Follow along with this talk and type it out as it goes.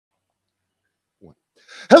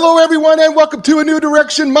Hello, everyone, and welcome to A New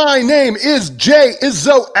Direction. My name is Jay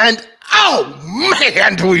Izzo, and oh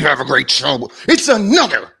man, do we have a great show. It's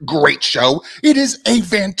another great show. It is a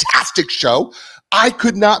fantastic show. I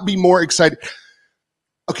could not be more excited.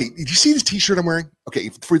 Okay, did you see this t-shirt I'm wearing? Okay,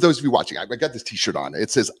 for those of you watching, I got this t-shirt on.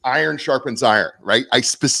 It says iron sharpens iron, right? I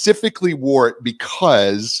specifically wore it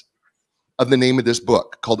because of the name of this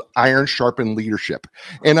book called Iron Sharpened Leadership.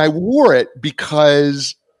 And I wore it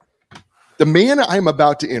because the man I'm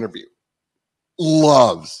about to interview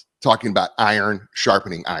loves talking about iron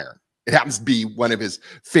sharpening iron. It happens to be one of his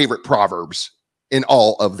favorite proverbs in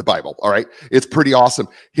all of the Bible, all right? It's pretty awesome.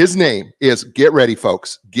 His name is, get ready,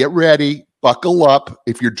 folks. Get ready. Buckle up.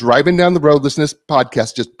 If you're driving down the road listening to this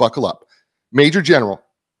podcast, just buckle up. Major General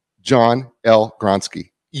John L. Gronski.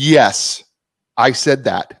 Yes, I said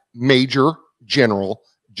that. Major General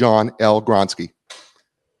John L. Gronski.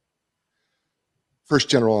 First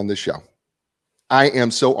general on this show. I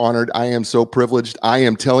am so honored. I am so privileged. I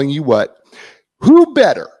am telling you what, who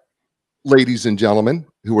better, ladies and gentlemen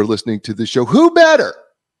who are listening to this show, who better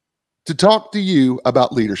to talk to you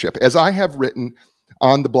about leadership? As I have written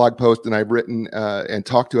on the blog post and I've written and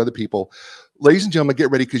talked to other people, ladies and gentlemen,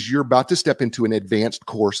 get ready because you're about to step into an advanced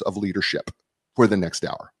course of leadership for the next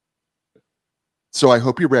hour. So I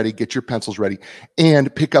hope you're ready. Get your pencils ready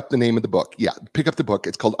and pick up the name of the book. Yeah, pick up the book.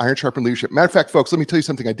 It's called Iron Sharpened Leadership. Matter of fact, folks, let me tell you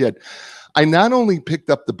something I did. I not only picked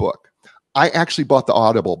up the book, I actually bought the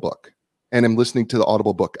Audible book and I'm listening to the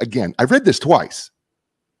Audible book again. I've read this twice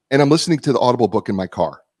and I'm listening to the Audible book in my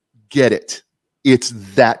car. Get it. It's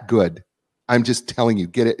that good. I'm just telling you,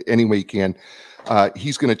 get it any way you can.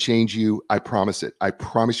 He's going to change you. I promise it. I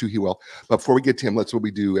promise you he will. But before we get to him, that's what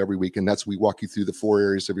we do every week. And that's we walk you through the 4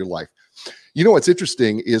 areas of your life. You know, what's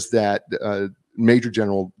interesting is that Major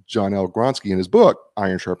General John L. Gronski in his book,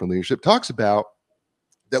 Iron Sharpened Leadership, talks about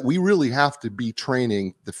that we really have to be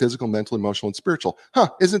training the physical, mental, emotional, and spiritual.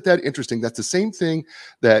 Isn't that interesting? That's the same thing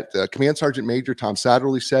that Command Sergeant Major Tom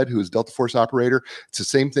Satterley said, who is Delta Force operator. It's the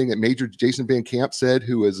same thing that Major Jason Van Camp said,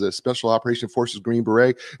 who is a Special Operation Forces Green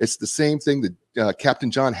Beret. It's the same thing that Captain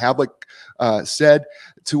John Havlick said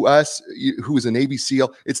to us, who is a Navy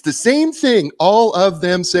SEAL. It's the same thing all of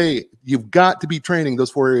them say. You've got to be training those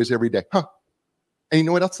 4 areas every day. And you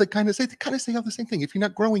know what else they kind of say? They kind of say all the same thing. If you're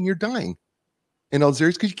not growing, you're dying. In all those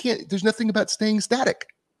areas, because you can't, there's nothing about staying static.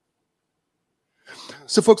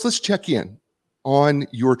 So folks, let's check in on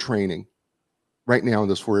your training right now in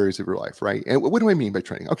those 4 areas of your life, right? And what do I mean by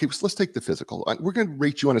training? Okay, so let's take the physical. We're going to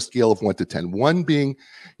rate you on a scale of 1 to 10. 1 being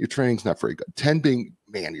your training's not very good. 10 being,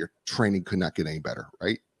 man, your training could not get any better,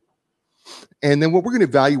 right? And then what we're going to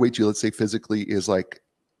evaluate you, let's say physically, is like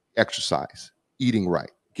exercise, eating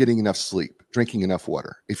right, getting enough sleep, drinking enough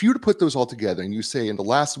water. If you were to put those all together and you say in the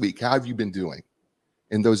last week, how have you been doing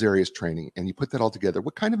in those areas training, and you put that all together,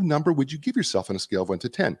 what kind of number would you give yourself on a scale of 1 to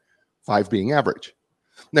 10? 5 being average.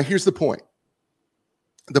 Now, here's the point.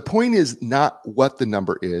 The point is not what the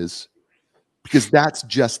number is, because that's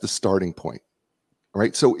just the starting point, all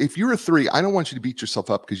right? So if you're a 3, I don't want you to beat yourself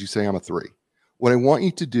up because you say I'm a 3. What I want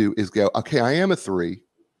you to do is go, okay, I am a 3,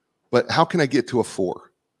 but how can I get to a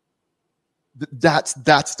 4? That's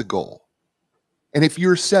the goal. And if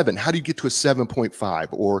you're a 7, how do you get to a 7.5?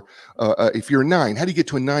 Or if you're a 9, how do you get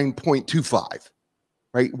to a 9.25?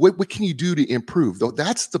 Right? What can you do to improve? Though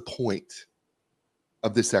that's the point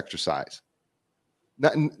of this exercise.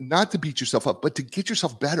 Not to beat yourself up, but to get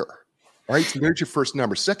yourself better. All right? So there's your first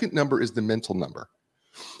number. Second number is the mental number.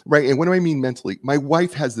 Right? And what do I mean mentally? My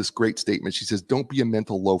wife has this great statement. She says, don't be a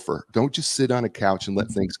mental loafer. Don't just sit on a couch and let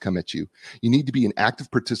things come at you. You need to be an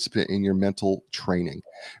active participant in your mental training,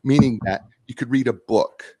 meaning that you could read a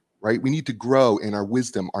book, right? We need to grow in our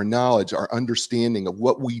wisdom, our knowledge, our understanding of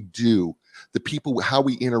what we do, the people, how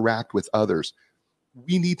we interact with others.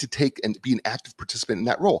 We need to take and be an active participant in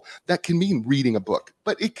that role. That can mean reading a book,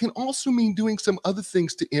 but it can also mean doing some other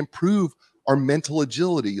things to improve our mental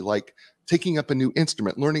agility, like taking up a new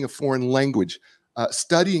instrument, learning a foreign language,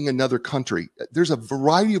 studying another country. There's a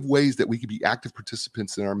variety of ways that we could be active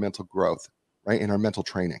participants in our mental growth, right? In our mental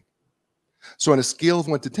training. So on a scale of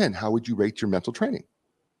 1 to 10, how would you rate your mental training?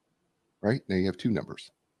 Right? Now you have 2 numbers.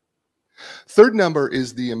 Third number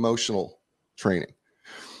is the emotional training.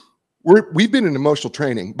 We've been in emotional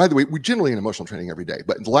training. By the way, we're generally in emotional training every day,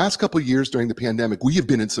 but in the last couple of years during the pandemic, we have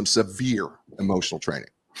been in some severe emotional training.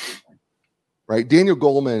 Right? Daniel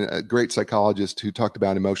Goleman, a great psychologist who talked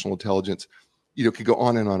about emotional intelligence, could go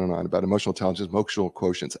on and on and on about emotional intelligence, emotional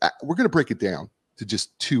quotients. We're going to break it down to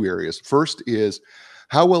just 2 areas. First is,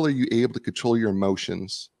 how well are you able to control your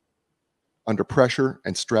emotions under pressure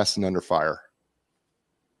and stress and under fire?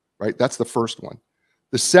 Right? That's the first one.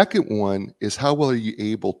 The second one is how well are you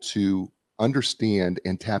able to understand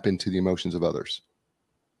and tap into the emotions of others?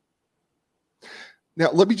 Now,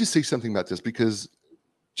 let me just say something about this, because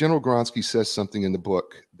General Gronski says something in the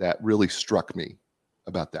book that really struck me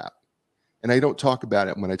about that. And I don't talk about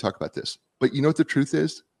it when I talk about this. But you know what the truth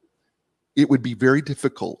is? It would be very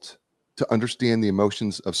difficult to understand the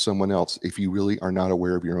emotions of someone else if you really are not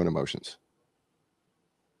aware of your own emotions.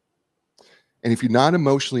 And if you're not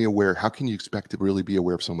emotionally aware, how can you expect to really be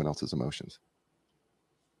aware of someone else's emotions?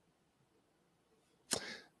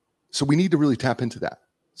 So we need to really tap into that.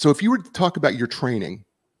 So if you were to talk about your training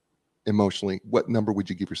emotionally, what number would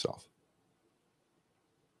you give yourself?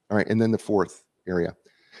 All right. And then the fourth area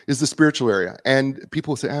is the spiritual area. And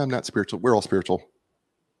people say, I'm not spiritual. We're all spiritual,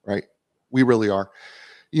 right? We really are.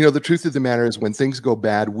 You know, the truth of the matter is, when things go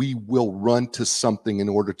bad, we will run to something in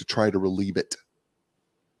order to try to relieve it.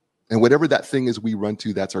 And whatever that thing is we run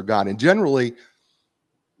to, that's our God. And generally,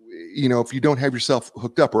 you know, if you don't have yourself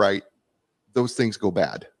hooked up right, those things go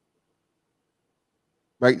bad.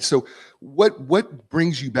 Right? So what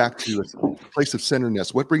brings you back to a place of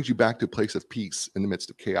centeredness? What brings you back to a place of peace in the midst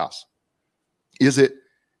of chaos? Is it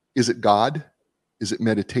God? Is it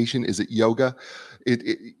meditation? Is it yoga?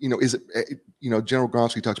 Is it General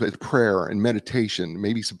Gronski talks about prayer and meditation,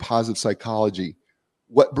 maybe some positive psychology.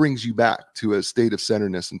 What brings you back to a state of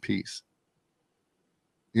centeredness and peace?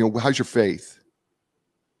 You know, how's your faith?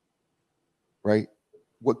 Right?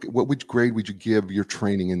 Which grade would you give your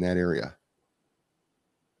training in that area?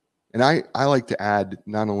 And I like to add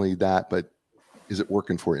not only that, but is it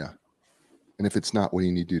working for you? And if it's not, what do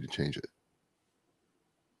you need to do to change it?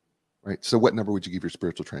 Right? So what number would you give your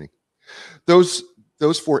spiritual training? Those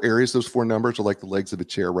four areas, those four numbers are like the legs of a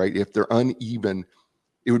chair, right? If they're uneven,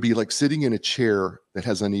 it would be like sitting in a chair that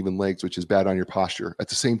has uneven legs, which is bad on your posture. At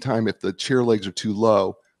the same time, if the chair legs are too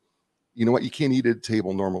low, you know what? You can't eat at a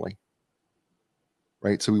table normally,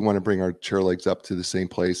 right? So we want to bring our chair legs up to the same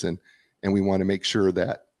place, and we want to make sure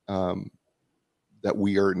that that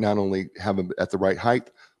we are not only have them at the right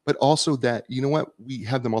height, but also that, you know what, we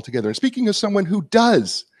have them all together. And speaking of someone who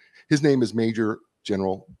does, his name is Major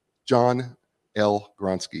General John L.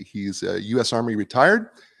 Gronski. He's a U.S. Army retired.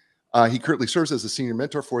 He currently serves as a senior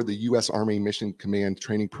mentor for the U.S. Army Mission Command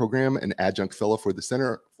Training Program, an adjunct fellow for the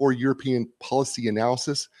Center for European Policy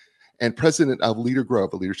Analysis, and president of Leader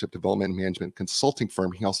Grove, a leadership development and management consulting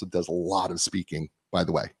firm. He also does a lot of speaking, by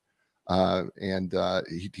the way.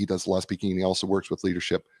 He does a lot of speaking. And he also works with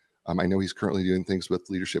leadership. I know he's currently doing things with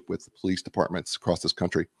leadership with the police departments across this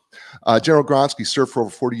country. General Gronski served for over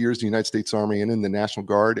 40 years in the United States Army and in the National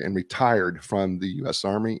Guard, and retired from the U.S.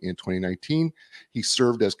 Army in 2019. He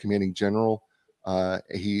served as commanding general.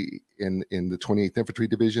 He in the 28th Infantry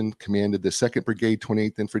Division, commanded the 2nd Brigade,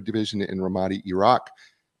 28th Infantry Division in Ramadi, Iraq.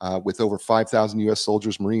 With over 5,000 U.S.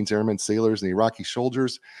 soldiers, Marines, airmen, sailors, and Iraqi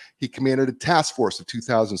soldiers. He commanded a task force of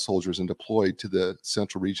 2,000 soldiers and deployed to the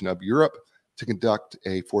central region of Europe to conduct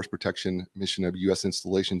a force protection mission of U.S.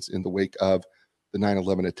 installations in the wake of the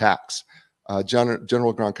 9/11 attacks.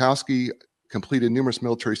 General Gronkowski completed numerous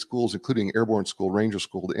military schools, including Airborne School, Ranger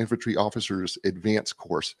School, the Infantry Officers Advanced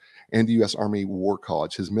Course, and the U.S. Army War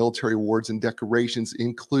College. His military awards and decorations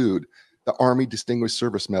include the Army Distinguished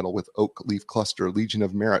Service Medal with Oak Leaf Cluster, Legion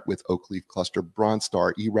of Merit with Oak Leaf Cluster, Bronze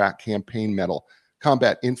Star, Iraq Campaign Medal,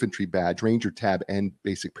 Combat Infantry Badge, Ranger Tab, and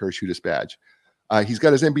Basic Parachutist Badge. He's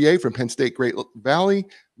got his MBA from Penn State Great Valley,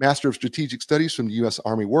 Master of Strategic Studies from the U.S.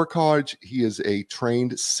 Army War College. He is a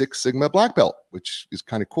trained Six Sigma Black Belt, which is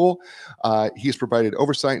kind of cool. He has provided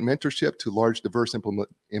oversight and mentorship to large, diverse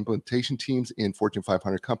implementation teams in Fortune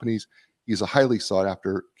 500 companies. He's a highly sought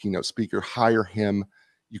after keynote speaker. Hire him.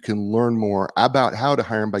 You can learn more about how to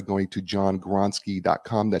hire him by going to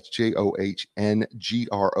johngronski.com. That's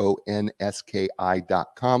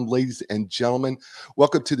JOHNGRONSKI.com. Ladies and gentlemen,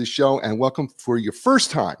 welcome to the show, and welcome for your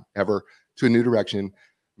first time ever to A New Direction,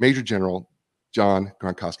 Major General John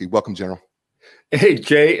Gronski. Welcome, General. Hey,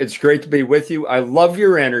 Jay, it's great to be with you. I love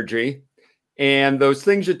your energy and those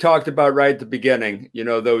things you talked about right at the beginning, you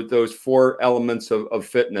know, those four elements of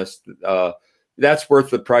fitness. That's worth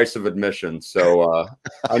the price of admission. So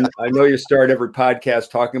I know you start every podcast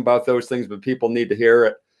talking about those things, but people need to hear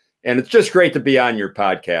it. And it's just great to be on your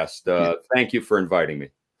podcast. Thank you for inviting me.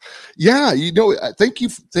 Yeah, you know, thank you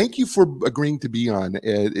for agreeing to be on.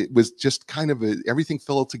 It was just kind of everything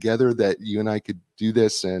fell together that you and I could do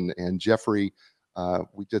this, and Jeffrey, I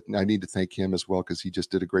need to thank him as well, because he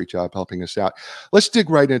just did a great job helping us out. Let's dig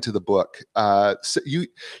right into the book. So you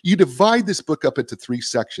divide this book up into three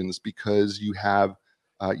sections because you have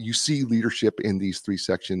you see leadership in these three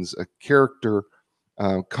sections: character,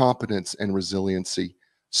 competence, and resiliency.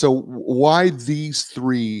 So why these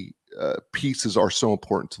three pieces are so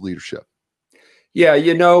important to leadership? Yeah,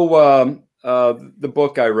 the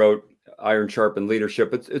book I wrote, Iron Sharpened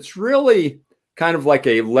Leadership, it's really kind of like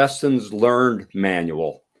a lessons learned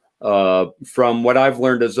manual from what I've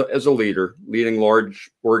learned as a leader, leading large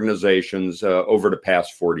organizations over the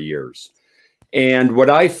past 40 years. And what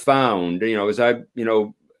I found, is I'm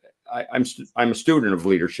a student of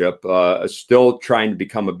leadership, still trying to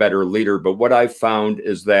become a better leader. But what I've found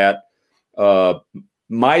is that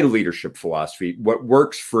my leadership philosophy, what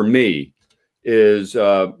works for me, is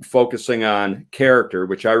focusing on character,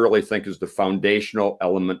 which I really think is the foundational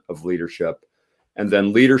element of leadership. And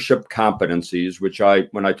then leadership competencies, which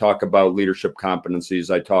when I talk about leadership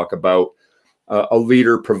competencies, I talk about a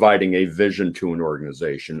leader providing a vision to an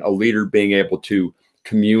organization, a leader being able to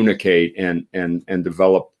communicate and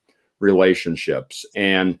develop relationships,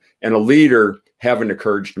 and a leader having the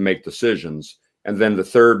courage to make decisions. And then the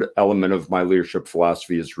third element of my leadership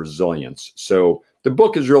philosophy is resilience. So the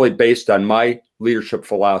book is really based on my leadership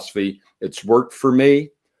philosophy. It's worked for me.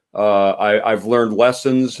 I've learned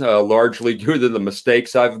lessons largely due to the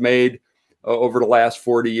mistakes I've made over the last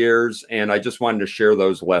 40 years. And I just wanted to share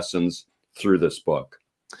those lessons through this book.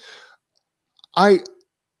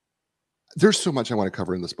 There's so much I want to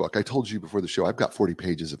cover in this book. I told you before the show, I've got 40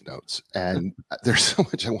 pages of notes, and there's so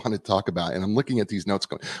much I want to talk about. And I'm looking at these notes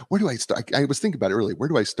going, where do I start? I was thinking about it earlier. Where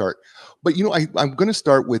do I start? But, I'm going to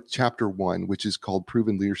start with chapter 1, which is called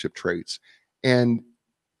Proven Leadership Traits. And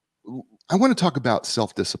I want to talk about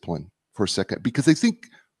self-discipline for a second, because I think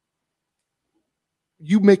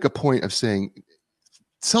you make a point of saying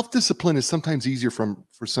self-discipline is sometimes easier for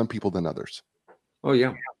some people than others. Oh,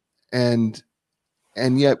 yeah. And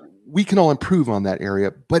yet we can all improve on that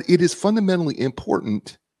area, but it is fundamentally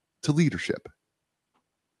important to leadership.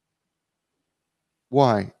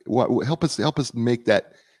 Why? Help us make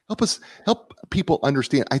that. Help people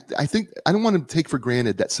understand. I think I don't want to take for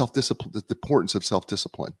granted that self-discipline, the importance of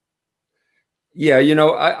self-discipline. Yeah,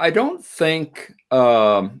 I don't think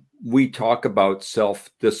we talk about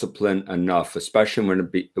self-discipline enough, especially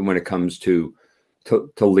when it comes to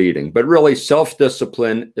leading. But really,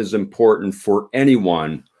 self-discipline is important for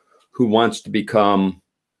anyone who wants to become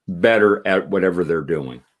better at whatever they're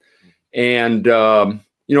doing. And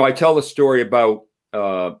I tell the story about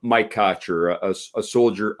Mike Kocher, a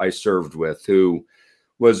soldier I served with, who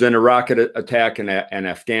was in a rocket attack in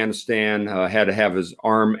Afghanistan, had to have his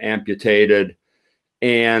arm amputated,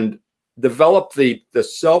 and developed the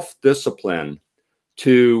self-discipline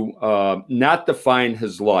to not define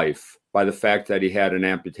his life by the fact that he had an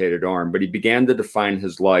amputated arm, but he began to define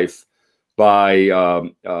his life by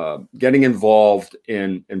getting involved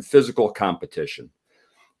in physical competition.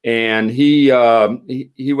 And he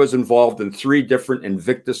was involved in 3 different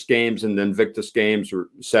Invictus Games, and the Invictus Games were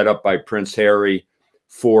set up by Prince Harry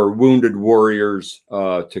for wounded warriors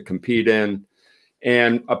to compete in.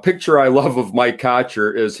 And a picture I love of Mike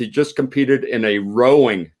Kocher is he just competed in a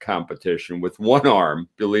rowing competition with one arm,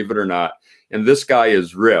 believe it or not. And this guy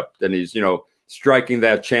is ripped, and he's, striking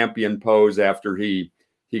that champion pose after he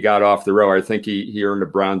got off the row. I think he earned a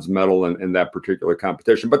bronze medal in that particular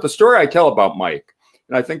competition. But the story I tell about Mike,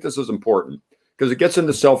 and I think this is important because it gets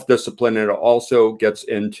into self-discipline, and it also gets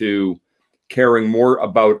into caring more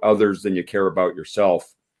about others than you care about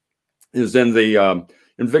yourself, is in the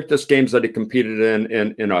Invictus Games that he competed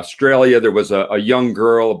in Australia. There was a young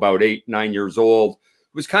girl about 8, 9 years old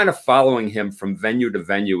who was kind of following him from venue to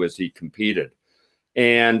venue as he competed.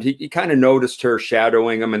 And he kind of noticed her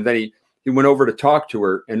shadowing him. And then he went over to talk to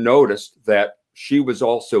her and noticed that she was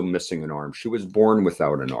also missing an arm. She was born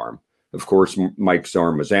without an arm. Of course, Mike's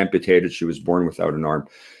arm was amputated. She was born without an arm.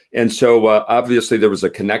 And so obviously there was a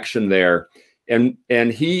connection there. And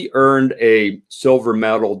he earned a silver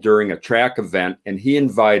medal during a track event. And he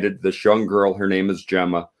invited this young girl, her name is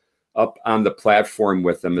Gemma, up on the platform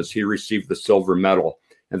with him as he received the silver medal.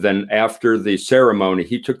 And then after the ceremony,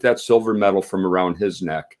 he took that silver medal from around his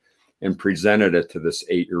neck and presented it to this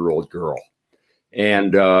 8-year-old girl.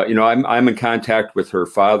 And, I'm in contact with her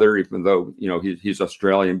father, even though, he's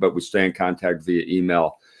Australian, but we stay in contact via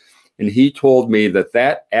email. And he told me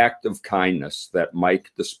that act of kindness that Mike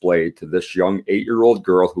displayed to this young 8-year-old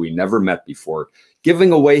girl who he never met before,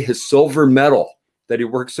 giving away his silver medal that he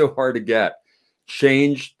worked so hard to get,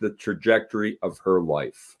 changed the trajectory of her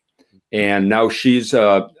life. And now she's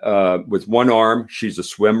with one arm. She's a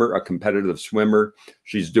swimmer, a competitive swimmer.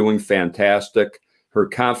 She's doing fantastic. Her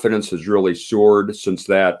confidence has really soared since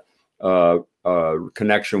that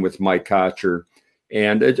connection with Mike Kocher.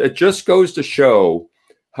 And it just goes to show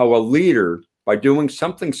how a leader, by doing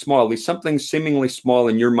something small, at least something seemingly small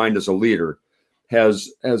in your mind as a leader,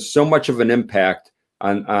 has so much of an impact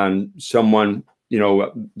on someone, you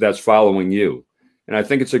know, that's following you. And I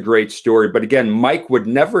think it's a great story. But again, Mike would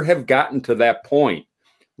never have gotten to that point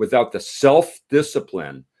without the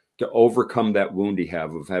self-discipline to overcome that wound he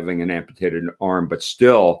have of having an amputated arm, but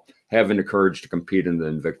still having the courage to compete in the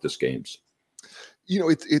Invictus Games. You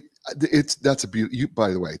know, that's a beautiful.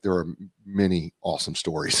 By the way, there are many awesome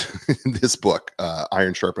stories in this book,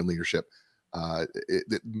 Iron Sharpened Leadership.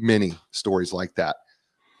 Many stories like that.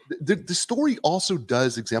 The story also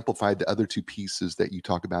does exemplify the other two pieces that you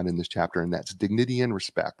talk about in this chapter, and that's dignity and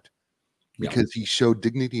respect. Because he showed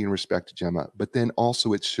dignity and respect to Gemma, but then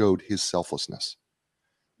also it showed his selflessness,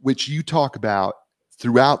 which you talk about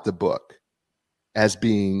throughout the book as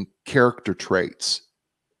being character traits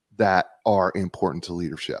that are important to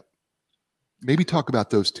leadership. Maybe talk about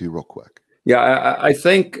those two real quick. Yeah, I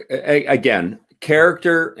think, again,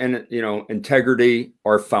 character and, you know, integrity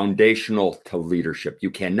are foundational to leadership. You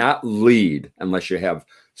cannot lead unless you have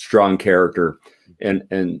strong character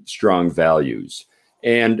and strong values.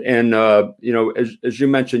 And you know, as you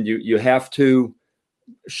mentioned, you have to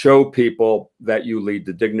show people that you lead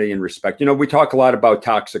the dignity and respect. You know, we talk a lot about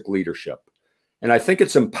toxic leadership, and I think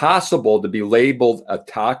it's impossible to be labeled a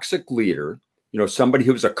toxic leader, you know, somebody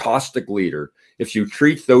who's a caustic leader, if you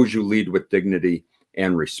treat those you lead with dignity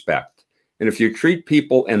and respect. And if you treat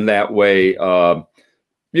people in that way,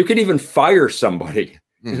 you could even fire somebody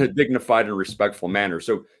in a dignified and respectful manner.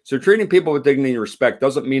 So treating people with dignity and respect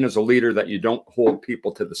doesn't mean as a leader that you don't hold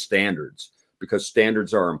people to the standards, because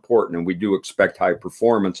standards are important, and we do expect high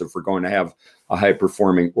performance if we're going to have a high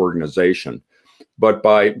performing organization. But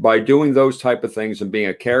by doing those type of things and being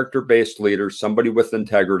a character-based leader, somebody with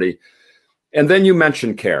integrity, and then you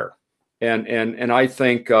mentioned care. And I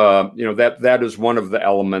think, you know, that is one of the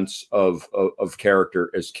elements of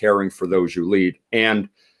character, is caring for those you lead. And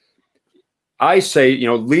I say, you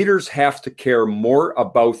know, leaders have to care more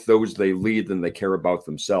about those they lead than they care about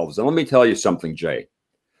themselves. And let me tell you something, Jay,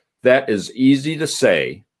 that is easy to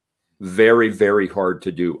say, very, very hard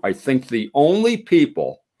to do. I think the only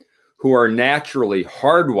people who are naturally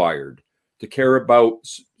hardwired to care about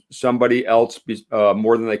somebody else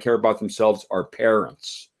more than they care about themselves are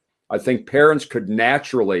parents. I think parents could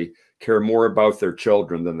naturally care more about their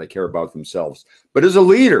children than they care about themselves. But as a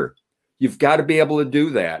leader, you've got to be able to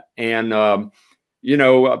do that. And, you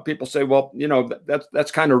know, people say, well, you know,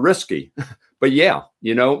 that's kind of risky. But yeah,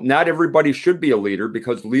 you know, not everybody should be a leader,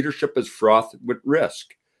 because leadership is fraught with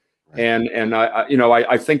risk. Right. And you know,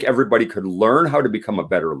 I think everybody could learn how to become a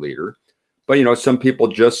better leader. But, you know, some people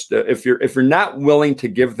just, if you're not willing to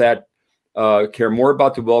give that, care more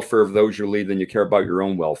about the welfare of those you lead than you care about your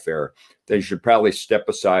own welfare, then you should probably step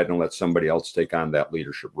aside and let somebody else take on that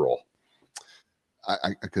leadership role.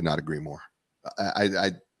 I could not agree more.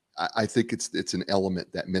 I think it's an element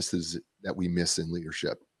that we miss in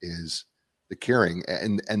leadership, is the caring.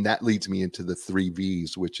 And that leads me into the 3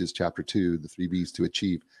 V's, which is chapter 2, the 3 V's to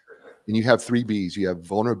achieve. And you have 3 V's. You have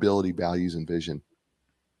vulnerability, values, and vision.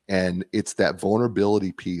 And it's that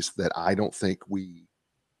vulnerability piece that I don't think we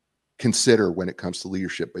consider when it comes to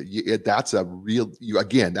leadership. But that's a real,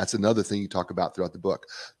 again, that's another thing you talk about throughout the book.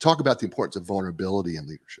 Talk about the importance of vulnerability in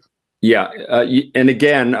leadership. Yeah. And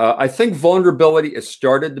again, I think vulnerability has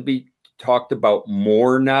started to be talked about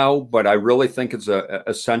more now, but I really think it's an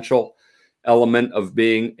essential element of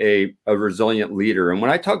being a resilient leader. And when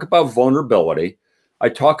I talk about vulnerability, I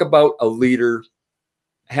talk about a leader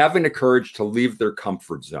having the courage to leave their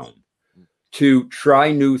comfort zone, to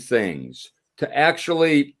try new things, to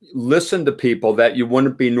actually listen to people that you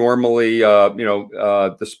wouldn't be normally,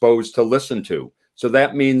 disposed to listen to. So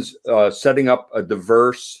that means setting up a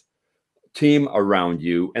diverse team around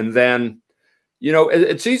you. And then, you know,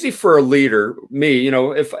 it's easy for a leader, me, you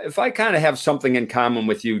know, if I kind of have something in common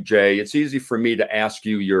with you, Jay, it's easy for me to ask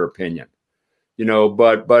you your opinion, you know,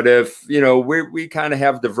 but if, you know, we kind of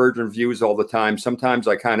have divergent views all the time, sometimes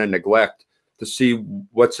I kind of neglect to see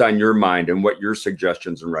what's on your mind and what your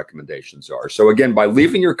suggestions and recommendations are. So again, by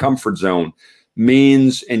leaving your comfort zone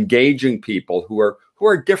means engaging people who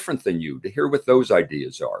are different than you, to hear what those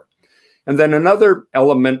ideas are. And then another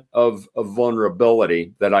element of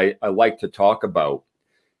vulnerability that I like to talk about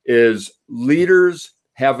is leaders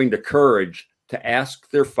having the courage to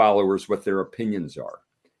ask their followers what their opinions are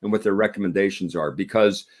and what their recommendations are.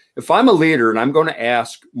 Because if I'm a leader and I'm going to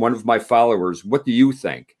ask one of my followers, what do you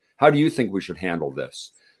think? How do you think we should handle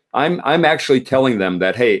this? I'm actually telling them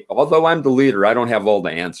that, hey, although I'm the leader, I don't have all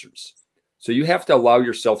the answers. So you have to allow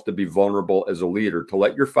yourself to be vulnerable as a leader, to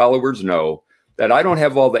let your followers know that I don't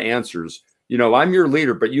have all the answers. You know, I'm your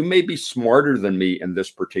leader, but you may be smarter than me in this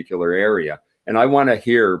particular area. And I want to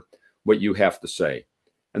hear what you have to say.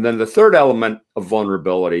 And then the third element of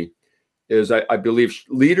vulnerability is I believe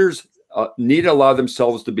leaders need to allow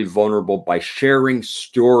themselves to be vulnerable by sharing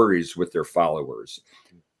stories with their followers.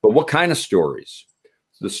 But what kind of stories?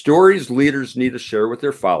 The stories leaders need to share with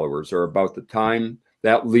their followers are about the time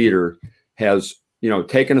that leader has,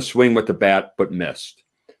 taken a swing with the bat but missed.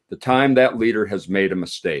 The time that leader has made a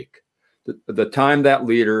mistake. The time that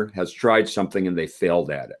leader has tried something and they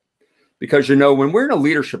failed at it. Because, when we're in a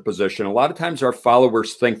leadership position, a lot of times our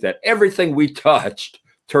followers think that everything we touched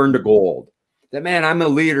turned to gold. That, man, I'm a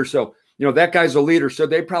leader, so, that guy's a leader, so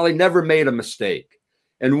they probably never made a mistake.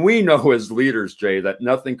 And we know as leaders, Jay, that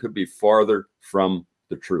nothing could be farther from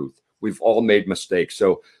the truth. We've all made mistakes.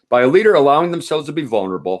 So by a leader allowing themselves to be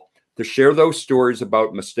vulnerable, to share those stories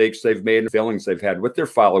about mistakes they've made and failings they've had with their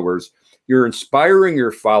followers, you're inspiring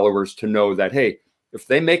your followers to know that, hey, if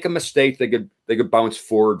they make a mistake, they could bounce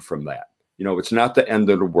forward from that. It's not the end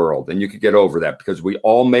of the world, and you could get over that because we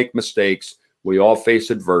all make mistakes. We all face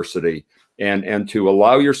adversity. And to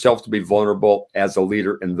allow yourself to be vulnerable as a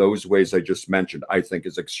leader in those ways I just mentioned, I think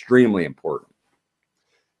is extremely important.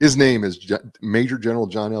 His name is Major General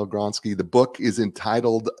John L. Gronski. The book is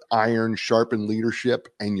entitled Iron Sharpened Leadership,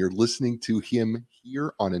 and you're listening to him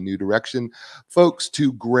here on A New Direction. Folks, I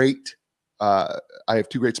have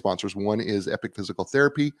two great sponsors. One is Epic Physical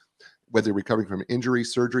Therapy. Whether you're recovering from injury,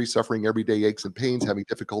 surgery, suffering everyday aches and pains, having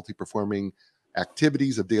difficulty performing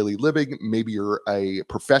activities of daily living, maybe you're a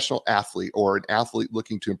professional athlete or an athlete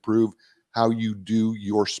looking to improve how you do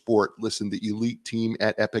your sport. Listen, the elite team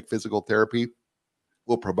at Epic Physical Therapy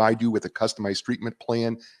will provide you with a customized treatment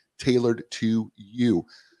plan tailored to you.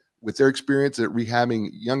 With their experience at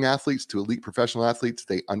rehabbing young athletes to elite professional athletes,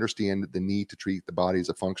 they understand the need to treat the body as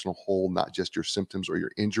a functional whole, not just your symptoms or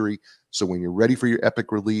your injury. So when you're ready for your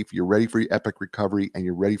epic relief, you're ready for your epic recovery, and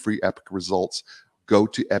you're ready for your epic results, go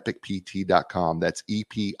to epicpt.com. That's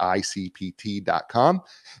EPICPT.com.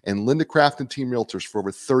 And Linda Craft and Team Realtors, for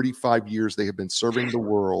over 35 years, they have been serving the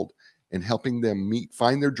world and helping them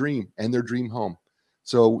find their dream and their dream home.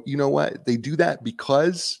 So you know what? They do that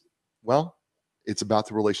because, well, it's about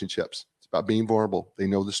the relationships. It's about being vulnerable. They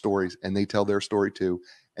know the stories and they tell their story too.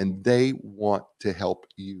 And they want to help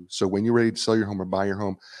you. So when you're ready to sell your home or buy your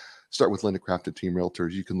home, start with Linda Craft and Team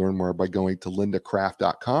Realtors. You can learn more by going to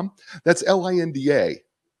lindacraft.com. That's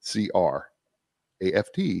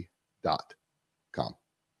LINDACRAFT.com.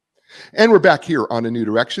 And we're back here on A New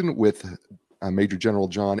Direction with Major General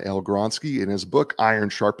John L. Gronski in his book, Iron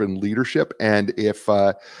Sharpened Leadership. And if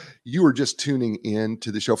you are just tuning in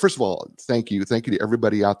to the show, first of all, thank you. Thank you to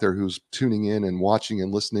everybody out there who's tuning in and watching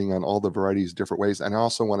and listening on all the varieties of different ways. And I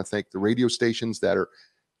also want to thank the radio stations that are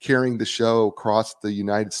carrying the show across the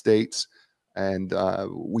United States. And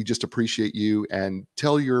we just appreciate you. And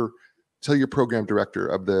tell your program director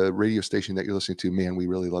of the radio station that you're listening to, man, we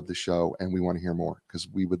really love the show and we want to hear more, because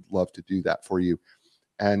we would love to do that for you.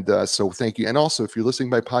 And so thank you. And also, if you're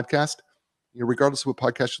listening by podcast, regardless of what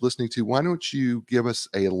podcast you're listening to, why don't you give us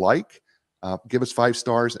a like, give us 5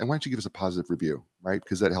 stars, and why don't you give us a positive review, right?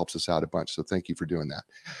 Because that helps us out a bunch. So thank you for doing that.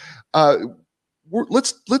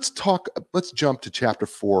 Let's jump to chapter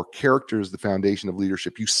 4, character is the foundation of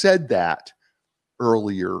leadership. You said that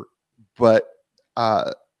earlier, but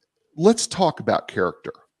let's talk about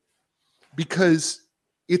character, because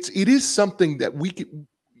it is something that we can.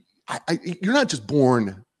 You're not just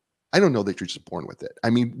born. I don't know that you're just born with it. I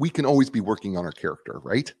mean, we can always be working on our character,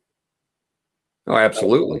 right? Oh,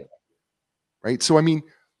 absolutely. Right. So, I mean,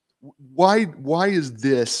 why is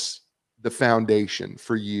this the foundation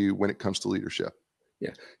for you when it comes to leadership?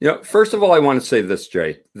 Yeah. First of all, I want to say this,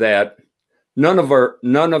 Jay, that none of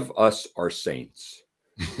us are saints.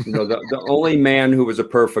 The only man who was a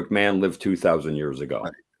perfect man lived 2,000 years ago.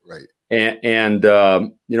 Right. And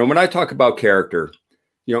when I talk about character,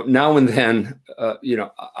 now and then,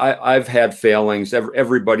 I've had failings.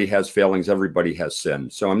 Everybody has failings. Everybody has sin.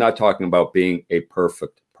 So I'm not talking about being a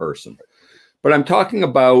perfect person, but I'm talking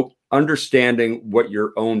about understanding what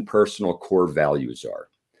your own personal core values are.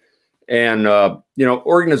 And,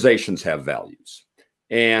 organizations have values.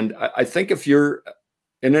 And I think if you're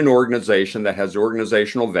in an organization that has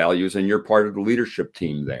organizational values and you're part of the leadership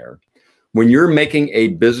team there, when you're making a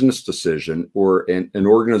business decision or an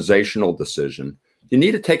organizational decision, you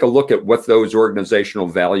need to take a look at what those organizational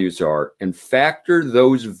values are and factor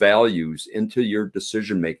those values into your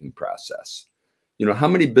decision-making process. How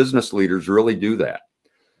many business leaders really do that?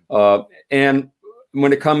 And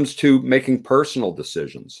when it comes to making personal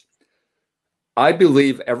decisions, I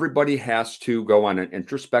believe everybody has to go on an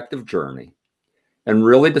introspective journey and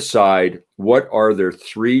really decide what are their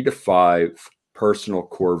 3 to 5 personal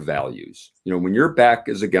core values. You know, when your back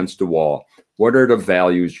is against the wall, what are the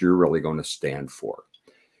values you're really going to stand for?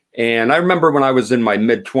 And I remember when I was in my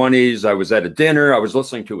mid-20s, I was at a dinner, I was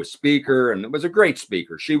listening to a speaker, and it was a great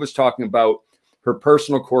speaker. She was talking about her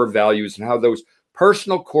personal core values and how those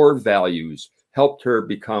personal core values helped her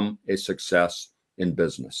become a success in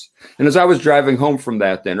business. And as I was driving home from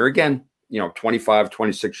that dinner, again, you know, 25,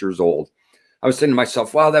 26 years old, I was saying to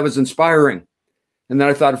myself, wow, that was inspiring. And then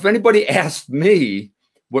I thought, if anybody asked me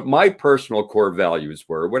what my personal core values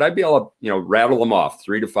were, would I be able to, you know, rattle them off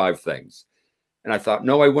 3 to 5 things? And I thought,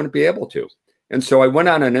 no, I wouldn't be able to. And so I went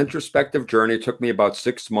on an introspective journey. It took me about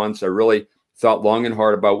 6 months. I really thought long and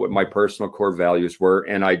hard about what my personal core values were,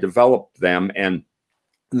 and I developed them. And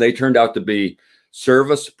they turned out to be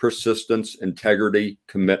service, persistence, integrity,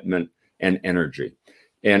 commitment, and energy.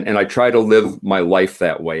 And I try to live my life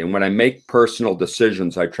that way. And when I make personal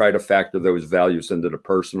decisions, I try to factor those values into the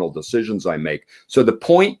personal decisions I make. So the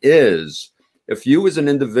point is, if you as an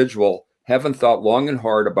individual haven't thought long and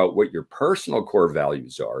hard about what your personal core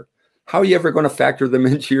values are, how are you ever going to factor them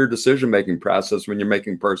into your decision-making process when you're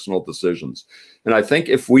making personal decisions? And I think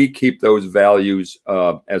if we keep those values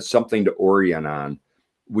as something to orient on,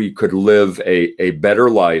 we could live a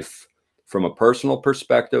better life from a personal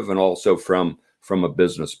perspective and also from a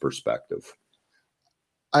business perspective.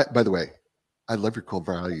 By the way, I love your core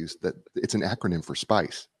values. That it's an acronym for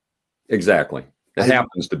SPICE. Exactly. It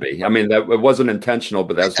happens to be. I mean, that it wasn't intentional,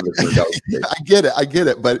 but that's what it turned out to be. I get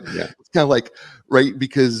it. But yeah, it's kind of like, right,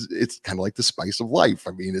 because it's kind of like the spice of life.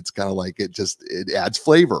 I mean, it's kind of like it adds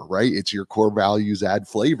flavor, right? It's your core values add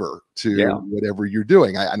flavor to whatever you're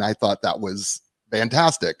doing. And I thought that was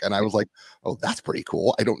fantastic. And I was like, oh, that's pretty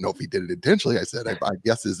cool. I don't know if he did it intentionally. I said, I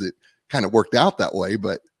guess it kind of worked out that way,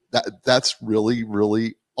 but that's really,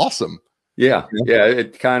 really awesome. Yeah. Yeah.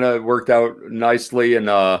 It kind of worked out nicely.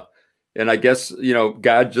 And I guess, you know,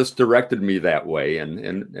 God just directed me that way.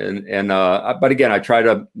 But again, I try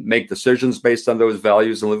to make decisions based on those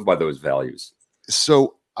values and live by those values.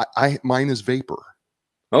 So mine is vapor.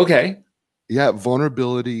 Okay. Yeah.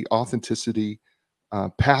 Vulnerability, authenticity,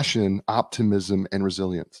 passion, optimism, and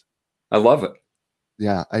resilience. I love it.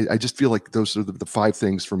 Yeah. I just feel like those are the 5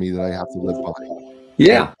 things for me that I have to live by.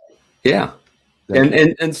 Yeah. Yeah.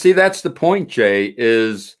 And see, that's the point, Jay,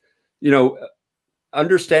 is, you know,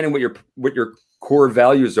 understanding what your core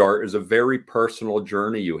values are is a very personal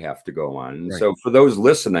journey you have to go on. And so for those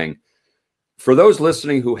listening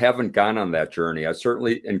who haven't gone on that journey, I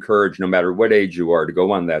certainly encourage, no matter what age you are, to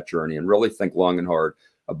go on that journey and really think long and hard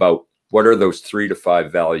about what are those 3 to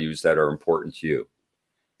 5 values that are important to you.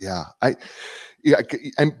 Yeah.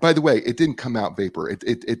 And by the way, it didn't come out vapor.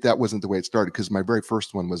 That wasn't the way it started, because my very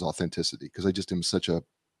first one was authenticity, because I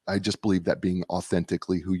just believe that being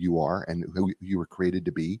authentically who you are and who you were created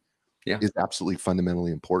to be is absolutely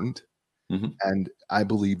fundamentally important. Mm-hmm. And I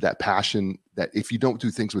believe that passion, that if you don't do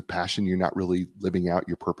things with passion, you're not really living out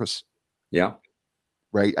your purpose. Yeah.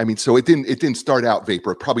 Right. I mean, so it didn't start out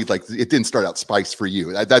vapor. Probably like it didn't start out spice for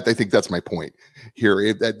you. I think that's my point here.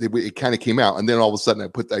 It kind of came out, and then all of a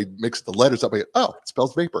sudden I mixed the letters up. I go, oh, it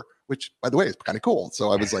spells vapor, which by the way is kind of cool.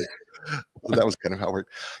 So I was like, so that was kind of how it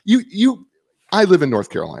worked. I live in North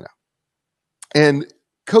Carolina, and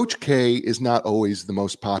Coach K is not always the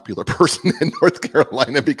most popular person in North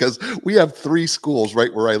Carolina, because we have 3 schools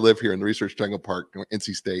right where I live here in the Research Triangle Park,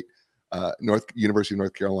 NC State, University of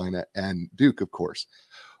North Carolina, and Duke, of course.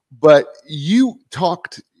 But you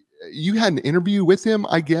had an interview with him,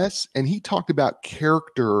 I guess, and he talked about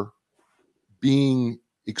character being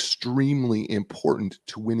extremely important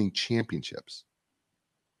to winning championships.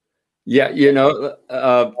 Yeah, you know,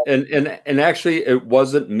 and actually, it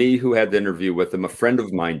wasn't me who had the interview with him. A friend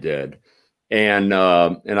of mine did, and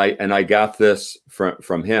I got this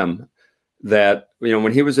from him, that, you know,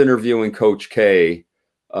 when he was interviewing Coach K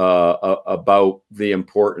about the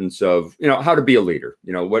importance of, you know, how to be a leader,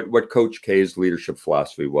 you know, what Coach K's leadership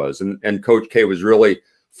philosophy was, and Coach K was really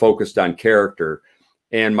focused on character.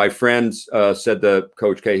 And my friend said to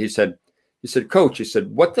Coach K, he said, Coach, he said,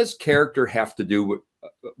 what does character have to do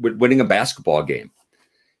with winning a basketball game?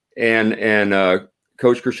 And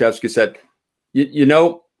Coach Krzyzewski said, you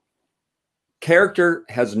know, character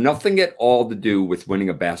has nothing at all to do with winning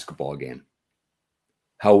a basketball game.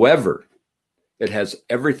 However, it has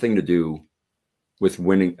everything to do with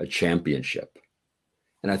winning a championship.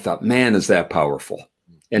 And I thought, man, is that powerful?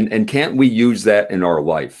 And can't we use that in our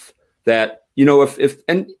life? That, you know,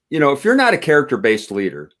 if you're not a character-based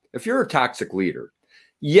leader, if you're a toxic leader,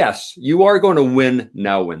 yes, you are going to win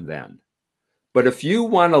now and then. But if you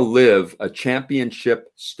want to live a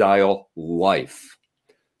championship style life,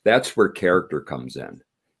 that's where character comes in.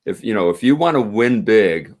 if you want to win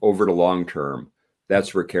big over the long term,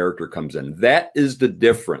 that's where character comes in. That is the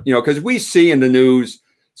difference, because we see in the news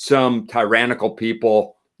some tyrannical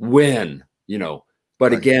people win,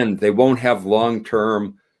 but again, they won't have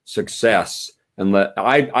long-term success unless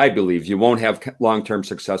I believe you won't have long-term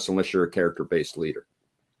success unless you're a character-based leader.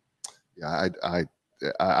 Yeah,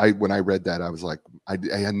 I when I read that, I was like, I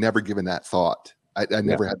had never given that thought. I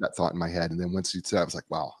never had that thought in my head. And then once you said, I was like,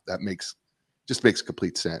 wow, that just makes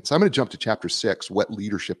complete sense. I'm going to jump to chapter 6, what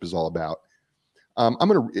leadership is all about.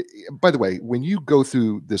 By the way, when you go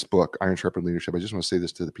through this book, Iron Sharpened Leadership, I just want to say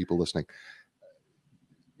this to the people listening.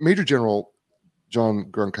 Major General John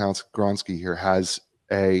Gronski here has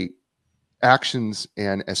actions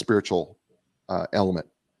and a spiritual element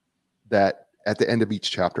that at the end of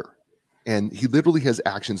each chapter. And he literally has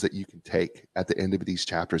actions that you can take at the end of these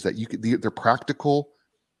chapters that they're practical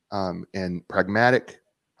and pragmatic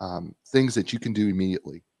things that you can do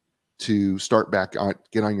immediately to start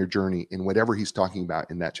get on your journey in whatever he's talking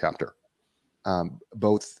about in that chapter.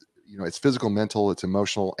 Both, it's physical, mental, it's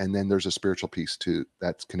emotional, and then there's a spiritual piece too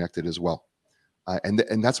that's connected as well.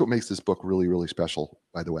 And that's what makes this book really, really special,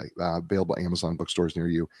 by the way. Available at Amazon bookstores near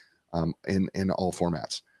you in all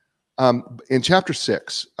formats. In chapter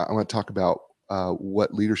 6, I want to talk about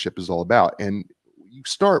what leadership is all about. And you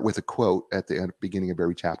start with a quote at the beginning of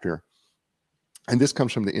every chapter. And this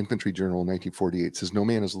comes from the Infantry Journal in 1948. It says, "No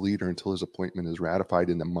man is a leader until his appointment is ratified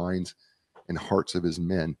in the minds and hearts of his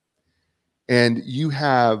men." And you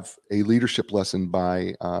have a leadership lesson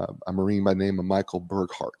by a Marine by the name of Michael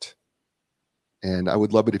Burghardt. And I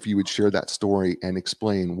would love it if you would share that story and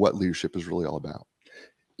explain what leadership is really all about.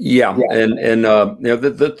 Yeah. And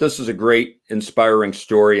this is a great, inspiring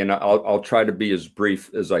story, and I'll try to be as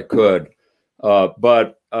brief as I could.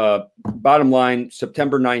 But bottom line,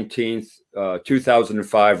 September 19th,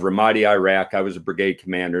 2005, Ramadi, Iraq. I was a brigade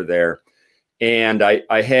commander there. And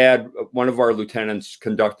I had one of our lieutenants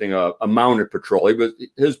conducting a mounted patrol.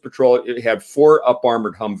 His patrol, it had 4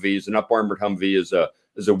 up-armored Humvees. An up-armored Humvee is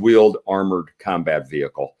a wheeled armored combat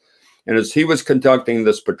vehicle. And as he was conducting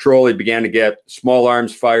this patrol, he began to get small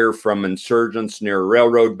arms fire from insurgents near a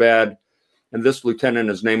railroad bed. And this lieutenant,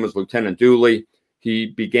 his name was Lieutenant Dooley, he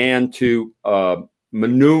began to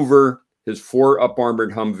maneuver his 4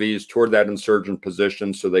 up-armored Humvees toward that insurgent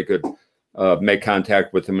position so they could make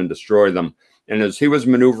contact with him and destroy them. And as he was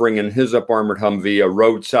maneuvering in his up-armored Humvee, a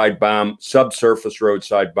roadside bomb, subsurface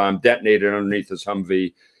roadside bomb, detonated underneath his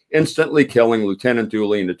Humvee, instantly killing Lieutenant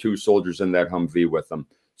Dooley and the 2 soldiers in that Humvee with him.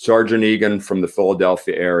 Sergeant Egan from the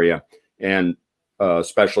Philadelphia area, and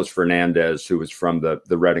Specialist Fernandez, who was from the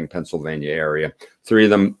Reading, Pennsylvania area. 3 of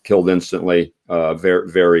them killed instantly. Very,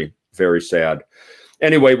 very, very sad.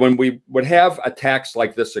 Anyway, when we would have attacks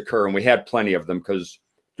like this occur, and we had plenty of them, because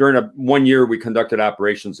during one year we conducted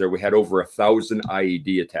operations there, we had over 1,000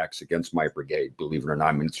 IED attacks against my brigade, believe it or not.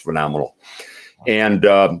 I mean, it's phenomenal. And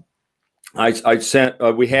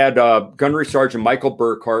we had Gunnery Sergeant Michael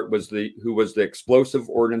Burkhart who was the explosive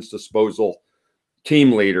ordnance disposal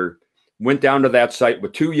team leader, went down to that site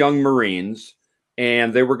with 2 young Marines,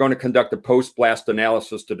 and they were going to conduct a post-blast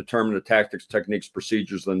analysis to determine the tactics, techniques,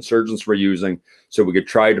 procedures the insurgents were using so we could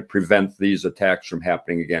try to prevent these attacks from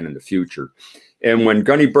happening again in the future. And when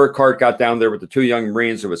Gunny Burkhart got down there with the 2 young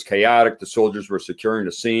Marines, it was chaotic. The soldiers were securing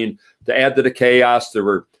the scene. To add to the chaos, there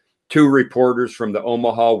were 2 reporters from the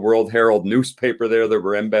Omaha World Herald newspaper there that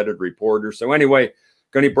were embedded reporters. So anyway,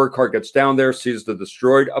 Gunny Burkhart gets down there, sees the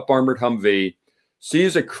destroyed up-armored Humvee,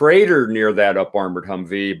 sees a crater near that up-armored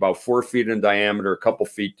Humvee, about 4 feet in diameter, a couple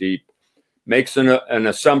feet deep, makes an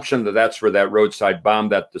assumption that that's where that roadside bomb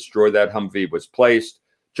that destroyed that Humvee was placed,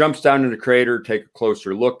 jumps down in the crater, take a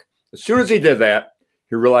closer look. As soon as he did that,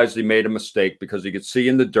 he realized he made a mistake because he could see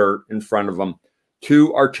in the dirt in front of him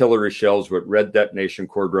 2 artillery shells with red detonation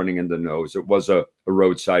cord running in the nose. It was a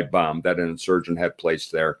roadside bomb that an insurgent had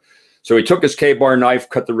placed there. So he took his K-bar knife,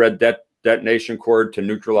 cut the red detonation cord to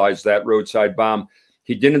neutralize that roadside bomb.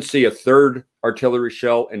 He didn't see a 3rd artillery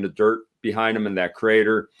shell in the dirt behind him in that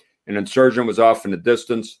crater. An insurgent was off in the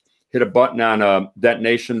distance, hit a button on a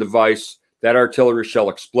detonation device. That artillery shell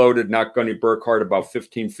exploded, knocked Gunny Burkhart about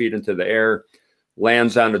 15 feet into the air,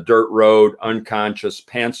 lands on a dirt road, unconscious,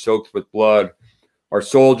 pants soaked with blood. Our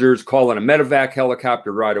soldiers call in a medevac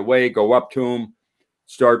helicopter right away, go up to him,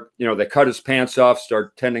 they cut his pants off,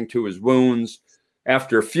 start tending to his wounds.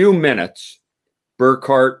 After a few minutes,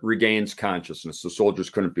 Burkhart regains consciousness. The soldiers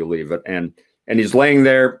couldn't believe it. And he's laying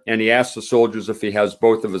there, and he asks the soldiers if he has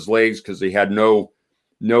both of his legs, because he had no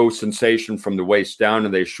sensation from the waist down,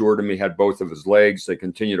 and they assured him he had both of his legs. They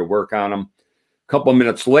continue to work on him. A couple of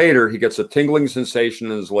minutes later, he gets a tingling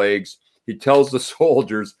sensation in his legs. he tells the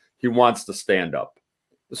soldiers he wants to stand up.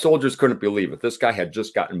 The soldiers couldn't believe it. This guy had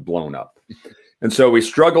just gotten blown up. And so he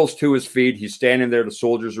struggles to his feet. He's standing there, the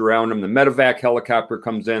soldiers around him. The medevac helicopter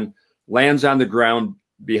comes in, lands on the ground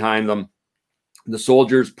behind them. The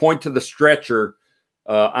soldiers point to the stretcher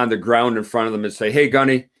on the ground in front of them and say, "Hey,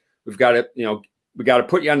 Gunny, we've got to, we got to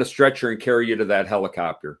put you on the stretcher and carry you to that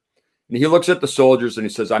helicopter." And he looks at the soldiers and he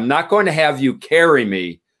says, "I'm not going to have you carry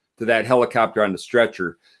me to that helicopter on the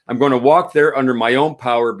stretcher. I'm going to walk there under my own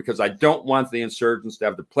power because I don't want the insurgents to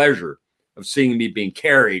have the pleasure of seeing me being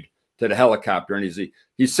carried to the helicopter." And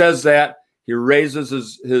he says that. He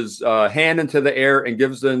raises his hand into the air and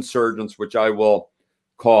gives the insurgents, which I will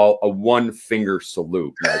call a one-finger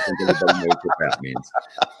salute. I think everybody knows what that means.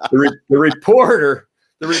 The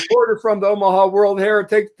reporter from the Omaha World Herald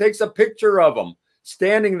takes a picture of him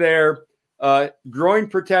standing there, groin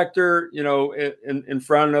protector, in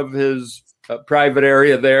front of his private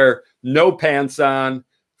area there, no pants on,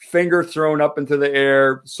 finger thrown up into the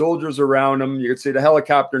air, soldiers around him. You can see the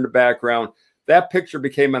helicopter in the background. That picture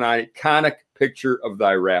became an iconic picture of the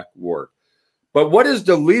Iraq War. But what is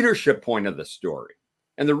the leadership point of this story?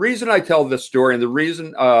 And the reason I tell this story, and the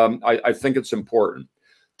reason I think it's important,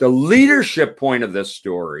 the leadership point of this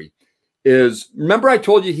story is, remember I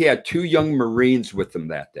told you he had 2 young Marines with him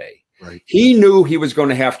that day. Right. He knew he was going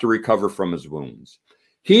to have to recover from his wounds.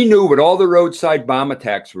 He knew with all the roadside bomb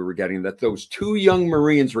attacks we were getting that those 2 young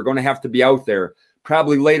Marines were going to have to be out there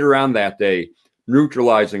probably later on that day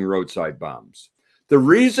neutralizing roadside bombs. The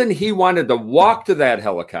reason he wanted to walk to that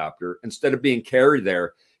helicopter instead of being carried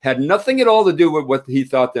there had nothing at all to do with what he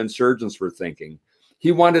thought the insurgents were thinking.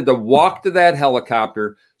 He wanted to walk to that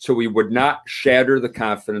helicopter so he would not shatter the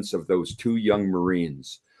confidence of those 2 young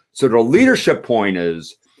Marines. So the leadership point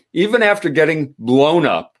is, even after getting blown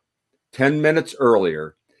up 10 minutes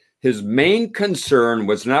earlier, his main concern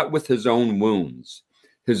was not with his own wounds.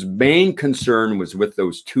 His main concern was with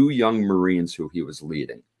those 2 young Marines who he was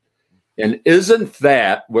leading. And isn't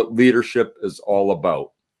that what leadership is all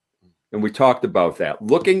about? And we talked about that,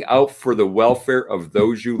 looking out for the welfare of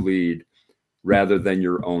those you lead rather than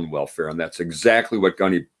your own welfare. And that's exactly what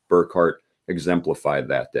Gunny Burkhart exemplified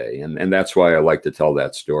that day. And that's why I like to tell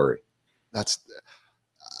that story.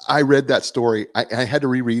 I read that story. I had to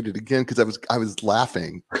reread it again because I was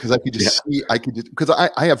laughing because I could just see, because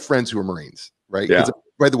I have friends who are Marines, right? Yeah.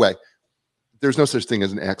 By the way, there's no such thing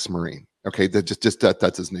as an ex-Marine. Okay. That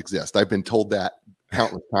that doesn't exist. I've been told that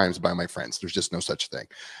countless times by my friends. There's just no such thing.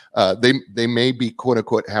 They may be, quote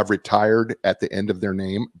unquote, have retired at the end of their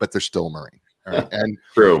name, but they're still a Marine. All right? And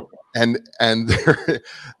true. And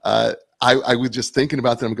I was just thinking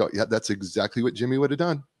about them and go, yeah, that's exactly what Jimmy would have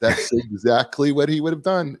done. That's exactly what he would have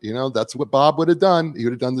done. That's what Bob would have done. He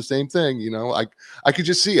would have done the same thing. I could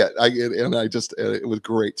just see it. It was a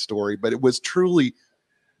great story, but it was truly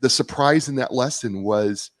the surprise in that lesson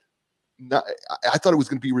was not, I thought it was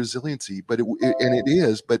going to be resiliency, but it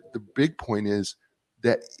is, but the big point is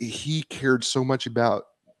that he cared so much about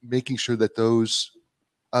making sure that those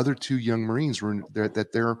other 2 young Marines were there,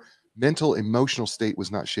 that their mental, emotional state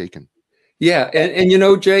was not shaken. Yeah.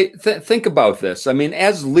 And Jay, think about this. I mean,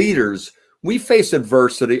 as leaders, we face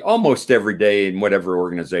adversity almost every day in whatever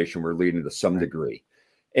organization we're leading to some degree.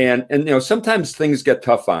 And sometimes things get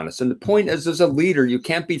tough on us. And the point is, as a leader, you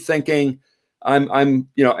can't be thinking I'm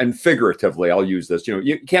and figuratively, I'll use this,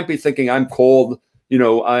 you can't be thinking I'm cold,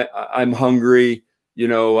 I'm hungry,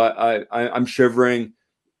 I'm shivering.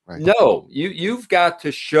 Right. No, you've got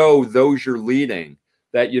to show those you're leading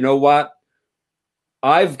that, what?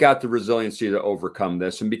 I've got the resiliency to overcome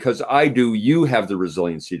this. And because I do, you have the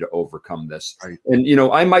resiliency to overcome this. Right. And,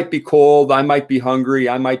 I might be cold, I might be hungry,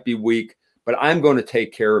 I might be weak, but I'm going to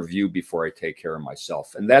take care of you before I take care of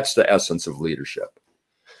myself. And that's the essence of leadership.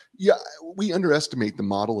 Yeah. We underestimate the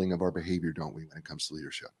modeling of our behavior, don't we, when it comes to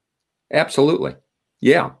leadership? Absolutely.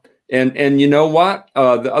 Yeah. And you know what?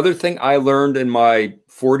 The other thing I learned in my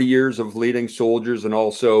 40 years of leading soldiers and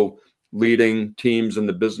also leading teams in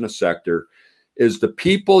the business sector is the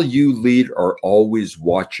people you lead are always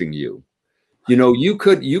watching you. You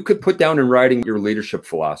could put down in writing your leadership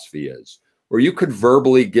philosophy is, or you could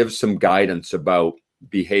verbally give some guidance about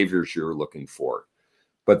behaviors you're looking for.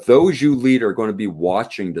 But those you lead are going to be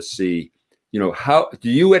watching to see, how do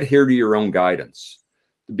you adhere to your own guidance?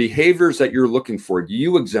 The behaviors that you're looking for, do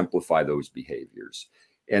you exemplify those behaviors?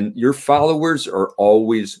 And your followers are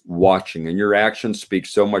always watching, and your actions speak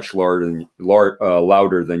so much louder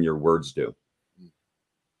than your words do.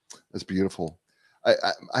 That's beautiful.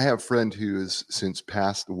 I have a friend who has since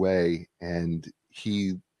passed away, and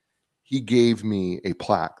he gave me a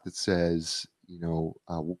plaque that says,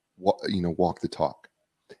 walk the talk.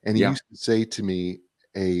 And he used to say to me,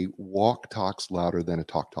 a walk talks louder than a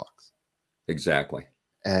talk talks. Exactly.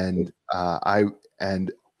 And I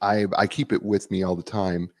keep it with me all the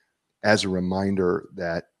time as a reminder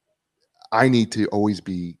that I need to always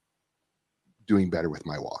be doing better with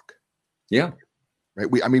my walk. Yeah. Right.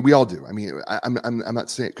 We all do. I mean, I'm not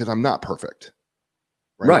saying, because I'm not perfect.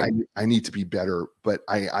 Right. I need to be better, but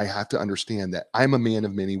I have to understand that I'm a man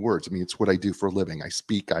of many words. I mean, it's what I do for a living. I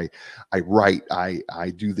speak, I write, I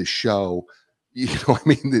do the show, you know, I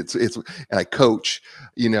mean, it's, and I coach,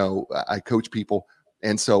 you know, I coach people.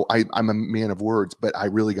 And so I'm a man of words, but I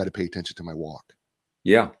really got to pay attention to my walk.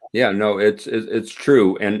 Yeah. Yeah, no, it's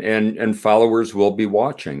true. And followers will be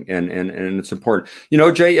watching, and it's important. You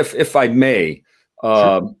know, Jay, if I may,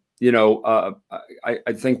 Sure. you know,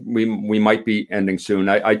 I think we might be ending soon.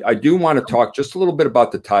 I do want to talk just a little bit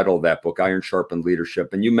about the title of that book, Iron Sharpened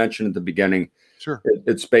Leadership. And you mentioned at the beginning, sure,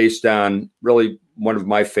 it's based on really one of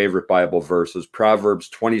my favorite Bible verses, Proverbs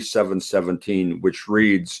 27:17, which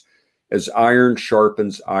reads, "As iron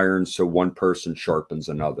sharpens iron, so one person sharpens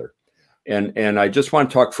another." And I just want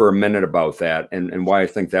to talk for a minute about that and why I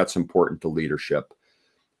think that's important to leadership.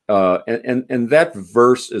 And that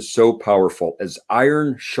verse is so powerful. As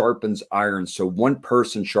iron sharpens iron, so one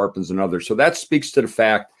person sharpens another. So that speaks to the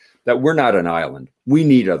fact that we're not an island. We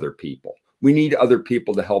need other people. We need other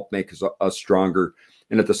people to help make us stronger.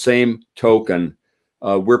 And at the same token,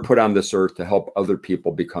 we're put on this earth to help other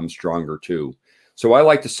people become stronger too. So I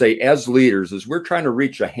like to say, as leaders, as we're trying to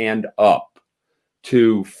reach a hand up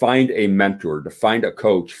to find a mentor, to find a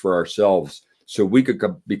coach for ourselves so we could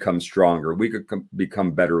become stronger, we could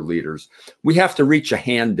become better leaders, we have to reach a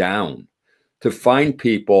hand down to find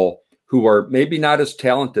people who are maybe not as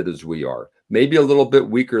talented as we are, maybe a little bit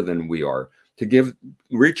weaker than we are, to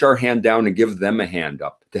reach our hand down and give them a hand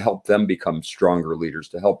up to help them become stronger leaders,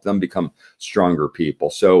 to help them become stronger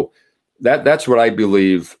people. So that's what I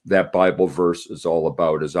believe that Bible verse is all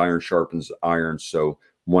about, is iron sharpens iron, so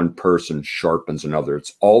one person sharpens another.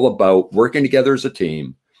 It's all about working together as a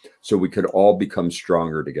team so we could all become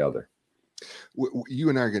stronger together. You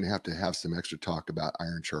and I are going to have some extra talk about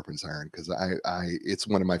iron sharpens iron, because it's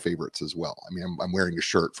one of my favorites as well. I mean, I'm wearing a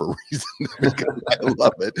shirt for a reason because I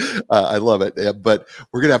love it. I love it. But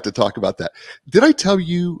we're going to have to talk about that. Did I tell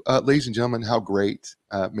you, ladies and gentlemen, how great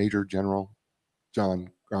Major General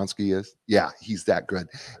John Gronski is? Yeah, he's that good.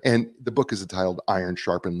 And the book is entitled Iron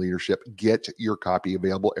Sharpened Leadership. Get your copy,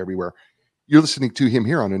 available everywhere. You're listening to him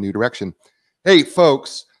here on A New Direction. Hey,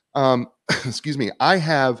 folks, excuse me. I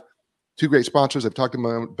have two great sponsors. I've talked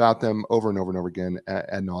about them over and over and over again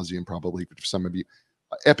ad nauseum, probably for some of you.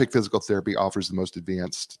 Epic Physical Therapy offers the most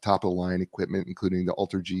advanced top-of-the-line equipment, including the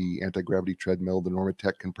Ultra G anti-gravity treadmill, the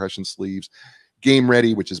Normatec compression sleeves, Game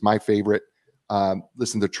Ready, which is my favorite.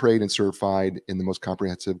 Listen, they're trained and certified in the most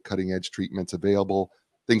comprehensive cutting-edge treatments available.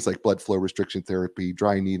 Things like blood flow restriction therapy,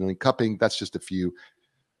 dry needling, cupping. That's just a few.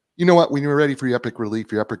 You know what? When you're ready for your epic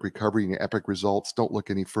relief, your epic recovery, and your epic results, don't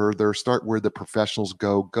look any further. Start where the professionals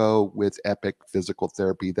go. Go with Epic Physical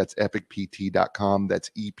Therapy. That's epicpt.com.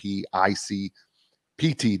 That's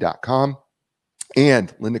EPICPT.com.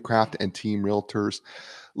 And Linda Craft and Team Realtors.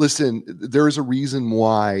 Listen, there is a reason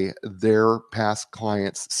why their past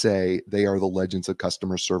clients say they are the legends of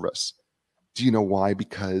customer service. Do you know why?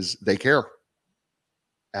 Because they care.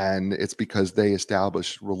 And it's because they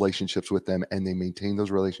establish relationships with them, and they maintain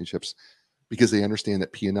those relationships because they understand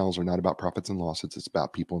that P&Ls are not about profits and losses. It's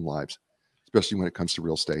about people and lives, especially when it comes to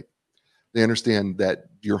real estate. They understand that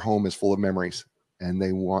your home is full of memories, and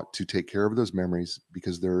they want to take care of those memories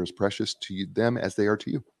because they're as precious to them as they are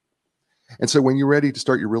to you. And so when you're ready to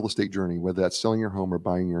start your real estate journey, whether that's selling your home or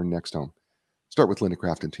buying your next home, start with Linda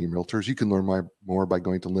Craft and Team Realtors. You can learn more by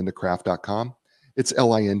going to lindacraft.com. It's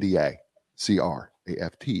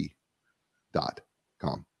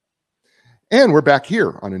LINDACRAFT.com. And we're back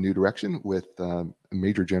here on A New Direction with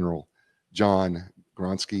Major General John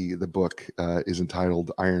Gronski. The book is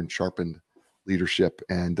entitled Iron Sharpened Leadership.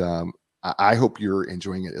 And I hope you're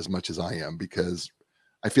enjoying it as much as I am, because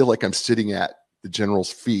I feel like I'm sitting at the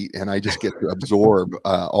general's feet and I just get to absorb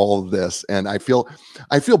all of this. And I feel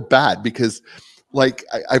bad because I'm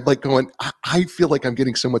like going, I feel like I'm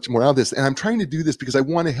getting so much more out of this, and I'm trying to do this because I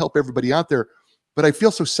want to help everybody out there, but I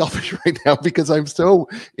feel so selfish right now because I'm so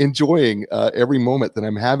enjoying every moment that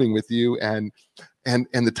I'm having with you, and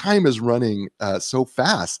the time is running so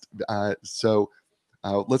fast. So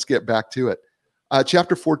let's get back to it.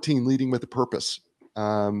 Chapter 14, Leading with a Purpose.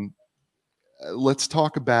 Let's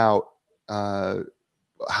talk about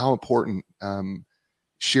how important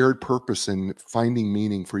shared purpose and finding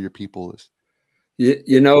meaning for your people is.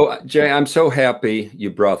 You know, Jay, I'm so happy you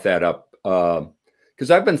brought that up, because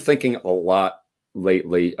I've been thinking a lot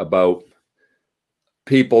lately about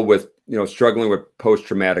people with, struggling with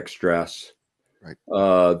post-traumatic stress. Right.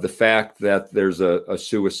 The fact that there's a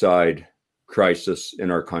suicide crisis in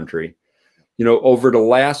our country. Over the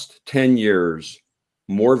last 10 years,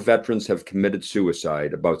 more veterans have committed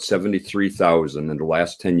suicide, about 73,000 in the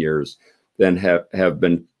last 10 years, than have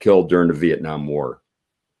been killed during the Vietnam War,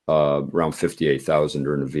 around 58,000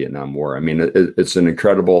 during the Vietnam War. I mean, it's an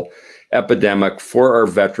incredible epidemic for our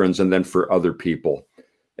veterans and then for other people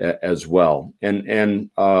as well. And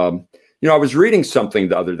I was reading something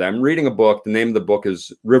the other day. I'm reading a book. The name of the book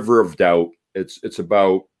is River of Doubt. It's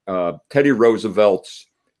about Teddy Roosevelt's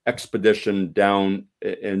expedition down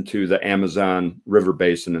into the Amazon River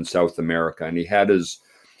basin in South America. And he had his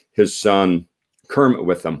son Kermit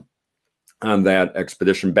with him on that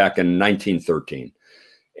expedition back in 1913.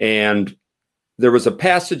 And there was a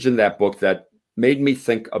passage in that book that made me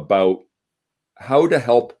think about how to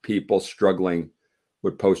help people struggling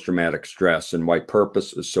with post-traumatic stress and why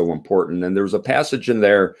purpose is so important. And there was a passage in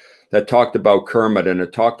there that talked about Kermit, and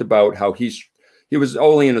it talked about how he was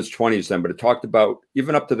only in his 20s then, but it talked about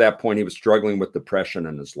even up to that point, he was struggling with depression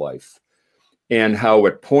in his life, and how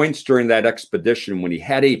at points during that expedition, when he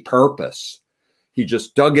had a purpose, he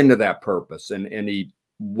just dug into that purpose, and he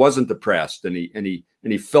wasn't depressed, and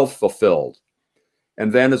he felt fulfilled.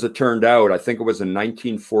 And then, as it turned out, I think it was in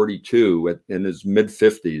 1942, in his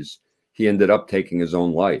mid-50s, he ended up taking his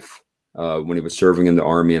own life when he was serving in the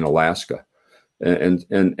Army in Alaska.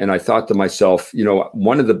 And I thought to myself,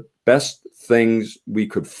 one of the best things we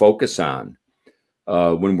could focus on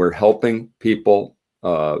when we're helping people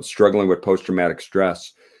struggling with post-traumatic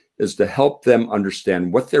stress is to help them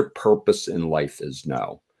understand what their purpose in life is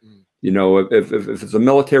now. If it's a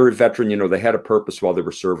military veteran, they had a purpose while they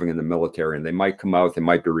were serving in the military, and they might come out, they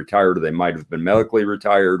might be retired, or they might have been medically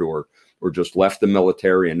retired, or just left the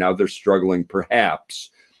military, and now they're struggling perhaps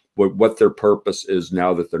with what their purpose is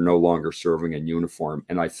now that they're no longer serving in uniform.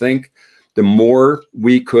 And I think the more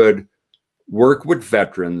we could work with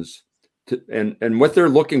veterans and what they're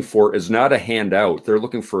looking for is not a handout, they're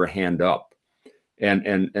looking for a hand up,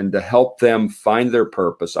 and to help them find their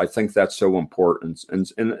purpose. I think that's so important.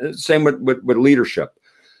 And same with leadership.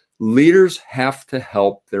 Leaders have to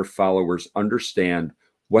help their followers understand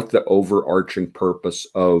what the overarching purpose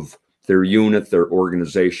of their unit, their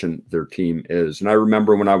organization, their team is. And I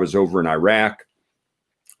remember when I was over in Iraq,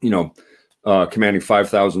 commanding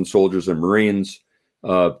 5,000 soldiers and Marines,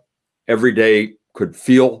 every day could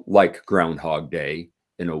feel like Groundhog Day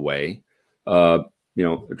in a way. A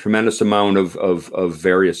tremendous amount of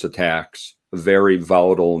various attacks, a very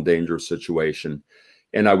volatile and dangerous situation.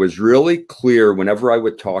 And I was really clear whenever I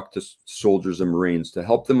would talk to soldiers and Marines to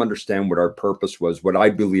help them understand what our purpose was, what I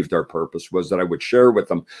believed our purpose was, that I would share with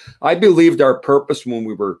them. I believed our purpose when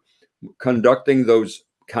we were conducting those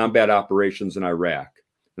combat operations in Iraq.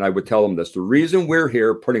 And I would tell them this: the reason we're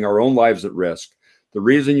here putting our own lives at risk, the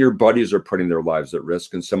reason your buddies are putting their lives at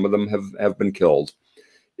risk, and some of them have been killed,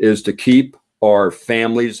 is to keep our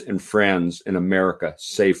families and friends in America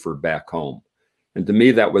safer back home. And to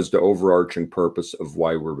me, that was the overarching purpose of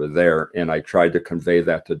why we were there. And I tried to convey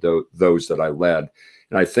that to those that I led.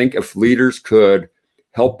 And I think if leaders could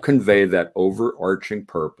help convey that overarching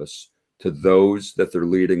purpose to those that they're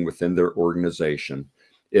leading within their organization,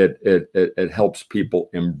 it helps people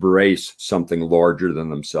embrace something larger than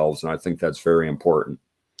themselves. And I think that's very important.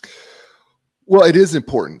 Well, it is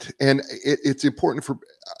important. And it's important for,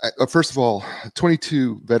 first of all,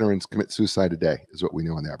 22 veterans commit suicide a day is what we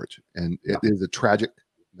know on average. And it is a tragic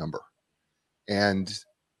number. And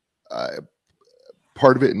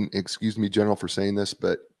part of it, and excuse me, General, for saying this,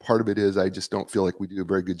 but part of it is I just don't feel like we do a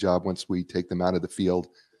very good job once we take them out of the field,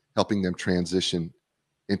 helping them transition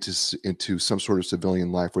into some sort of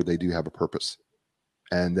civilian life where they do have a purpose,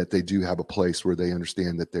 and that they do have a place where they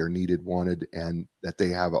understand that they're needed, wanted, and that they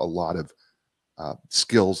have a lot of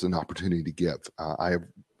skills and opportunity to give. I have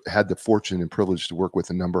had the fortune and privilege to work with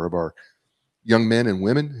a number of our young men and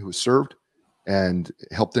women who have served and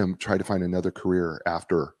help them try to find another career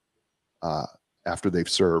after they've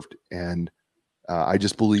served. And I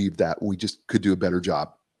just believe that we just could do a better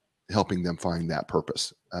job helping them find that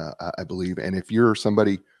purpose, I believe. And if you're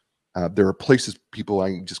somebody, there are places, people,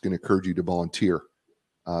 I'm just going to encourage you to volunteer,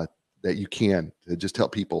 that you can, to just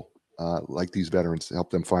help people like these veterans, help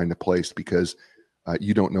them find a place, because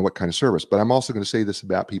you don't know what kind of service. But I'm also going to say this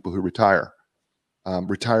about people who retire.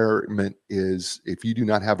 Retirement is, if you do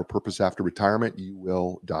not have a purpose after retirement, you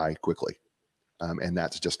will die quickly. And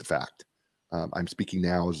that's just a fact. I'm speaking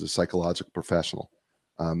now as a psychological professional.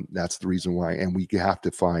 That's the reason why. And we have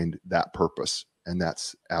to find that purpose And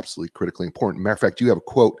that's absolutely critically important. Matter of fact, you have a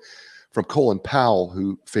quote from Colin Powell,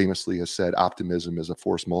 who famously has said, optimism is a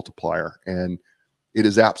force multiplier. And it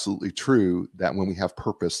is absolutely true that when we have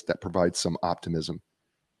purpose, that provides some optimism.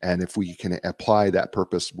 And if we can apply that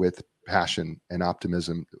purpose with passion and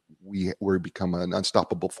optimism, we become an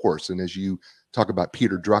unstoppable force. And as you talk about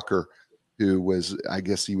Peter Drucker, who was, I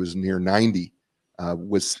guess he was near 90,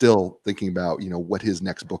 was still thinking about, what his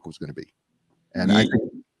next book was going to be. And I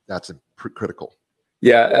think that's critical.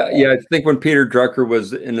 Yeah. I think when Peter Drucker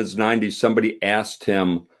was in his 90s, somebody asked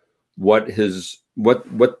him what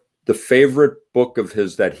the favorite book of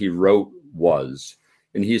his that he wrote was.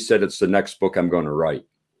 And he said, it's the next book I'm going to write.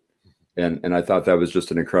 And I thought that was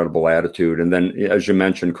just an incredible attitude. And then, as you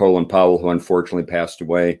mentioned, Colin Powell, who unfortunately passed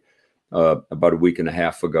away about a week and a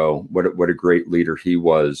half ago, what a great leader he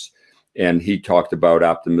was. And he talked about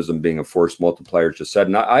optimism being a force multiplier, just said.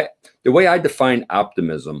 And the way I define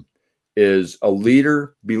optimism is a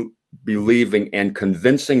leader believing and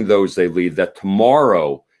convincing those they lead that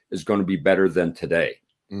tomorrow is going to be better than today.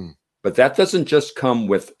 But that doesn't just come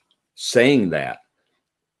with saying that.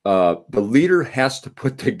 The leader has to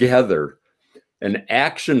put together an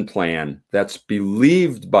action plan that's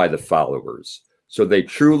believed by the followers. So they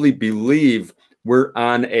truly believe we're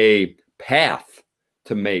on a path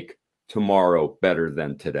to make tomorrow better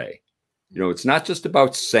than today. It's not just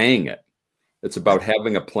about saying it. It's about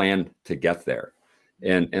having a plan to get there.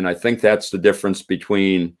 And I think that's the difference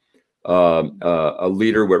between a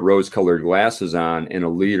leader with rose-colored glasses on and a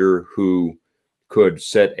leader who could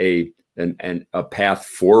set a path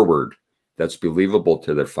forward that's believable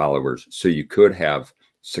to their followers, so you could have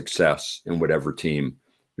success in whatever team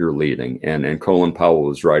you're leading. And Colin Powell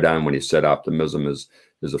was right on when he said optimism is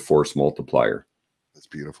a force multiplier. That's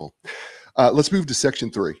beautiful. Let's move to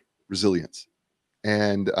section 3, resilience.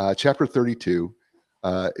 And chapter 32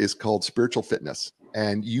 is called spiritual fitness.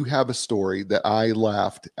 And you have a story that I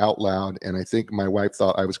laughed out loud, and I think my wife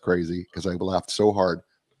thought I was crazy because I laughed so hard,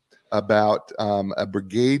 about a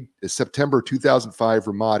brigade, September 2005,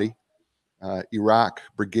 Ramadi, Iraq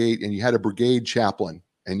brigade, and you had a brigade chaplain,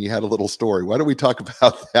 and you had a little story. Why don't we talk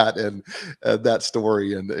about that and that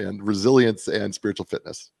story and resilience and spiritual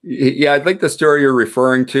fitness? Yeah, I think the story you're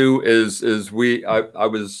referring to is I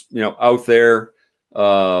was out there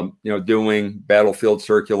doing battlefield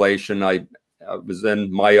circulation. I was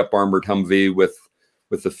in my up armored Humvee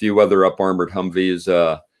with a few other up armored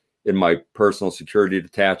Humvees in my personal security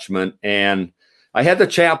detachment, and I had the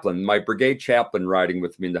chaplain, my brigade chaplain, riding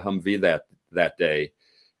with me in the Humvee that day.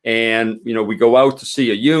 And we go out to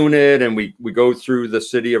see a unit, and we go through the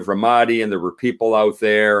city of Ramadi, and there were people out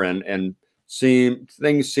there, and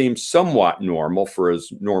things seemed somewhat normal, for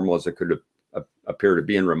as normal as it could appear to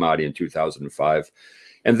be in Ramadi in 2005.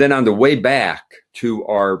 And then on the way back to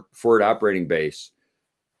our forward operating base,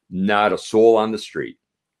 not a soul on the street.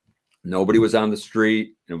 Nobody was on the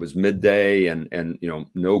street. It was midday, and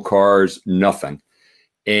no cars, nothing.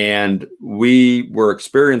 And we were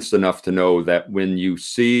experienced enough to know that when you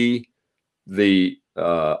see the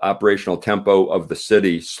operational tempo of the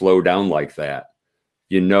city slow down like that,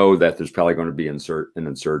 that there's probably going to be an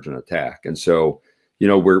insurgent attack. And so,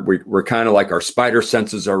 we're kind of like our spider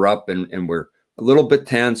senses are up, and we're a little bit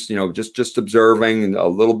tense, just observing a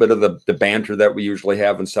little bit of the banter that we usually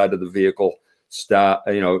have inside of the vehicle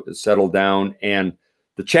settle down. And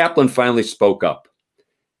the chaplain finally spoke up,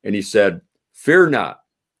 and he said, "Fear not,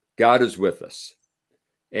 God is with us."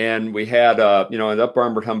 And we had, an up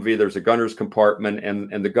armored Humvee, there's a gunner's compartment,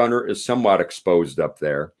 and the gunner is somewhat exposed up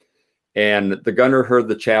there. And the gunner heard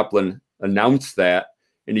the chaplain announce that,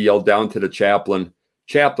 and he yelled down to the chaplain,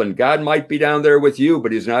 "Chaplain, God might be down there with you,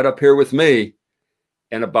 but he's not up here with me."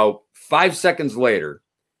 And about 5 seconds later,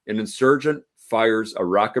 an insurgent fires a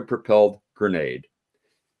rocket-propelled grenade,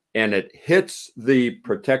 and it hits the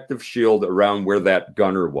protective shield around where that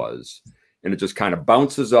gunner was. And it just kind of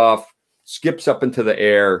bounces off, skips up into the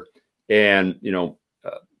air, and,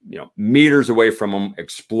 meters away from him,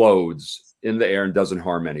 explodes in the air and doesn't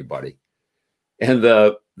harm anybody. And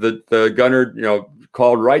the gunner,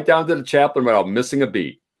 called right down to the chaplain without missing a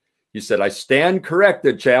beat. He said, "I stand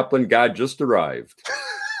corrected, chaplain. God just arrived."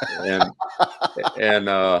 and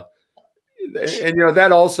that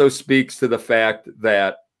also speaks to the fact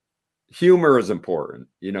that humor is important.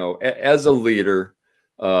 As a leader,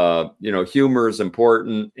 humor is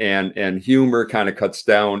important, and humor kind of cuts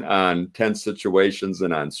down on tense situations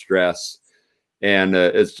and on stress. And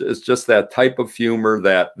it's just that type of humor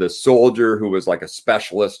that the soldier who was like a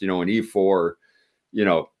specialist, in E4,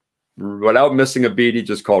 without missing a beat, he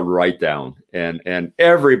just called right down, and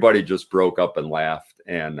everybody just broke up and laughed.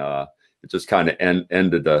 And it just kind of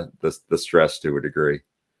ended the stress to a degree.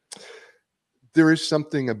 There is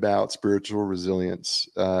something about spiritual resilience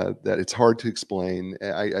that it's hard to explain.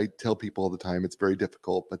 I tell people all the time it's very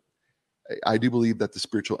difficult, but I do believe that the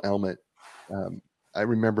spiritual element. I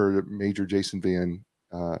remember Major Jason Van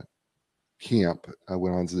Camp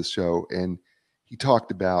went on to this show, and he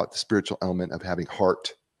talked about the spiritual element of having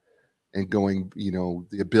heart and going,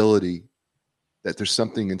 the ability that there's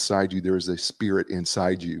something inside you. There is a spirit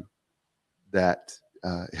inside you that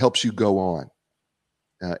helps you go on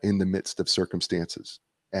in the midst of circumstances.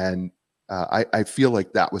 And I feel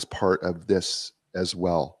like that was part of this as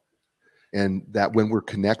well. And that when we're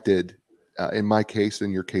connected, in my case,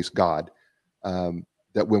 in your case, God,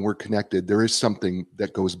 that when we're connected, there is something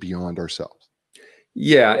that goes beyond ourselves.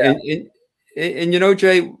 Yeah. And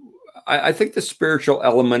Jay, I think the spiritual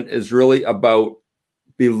element is really about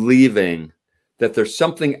believing that there's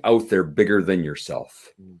something out there bigger than yourself.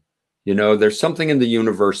 There's something in the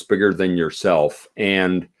universe bigger than yourself.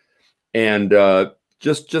 And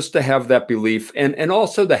just to have that belief and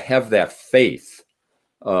also to have that faith.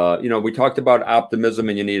 We talked about optimism,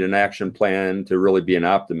 and you need an action plan to really be an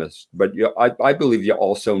optimist. But I believe you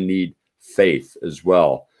also need faith as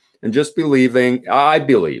well. And just believing, I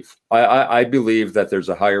believe that there's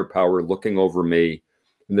a higher power looking over me,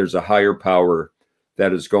 and there's a higher power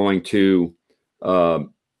that is going to,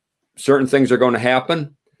 certain things are going to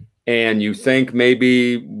happen. And you think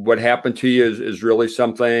maybe what happened to you is really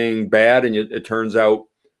something bad, and it turns out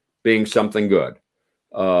being something good.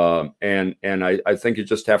 And I think you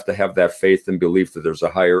just have to have that faith and belief that there's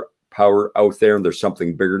a higher power out there, and there's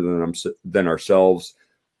something bigger than ourselves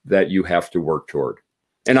that you have to work toward.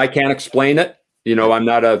 And I can't explain it. I'm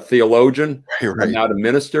not a theologian. Right. I'm not a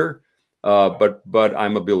minister, but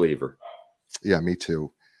I'm a believer. Yeah, me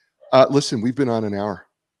too. Listen, we've been on an hour.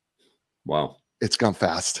 Wow. It's gone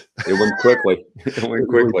fast. It went quickly.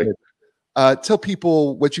 Tell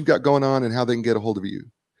people what you've got going on and how they can get a hold of you.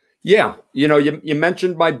 Yeah. You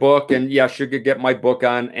mentioned my book, and yes, you could get my book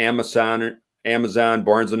on Amazon,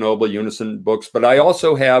 Barnes & Noble, Unison Books, but I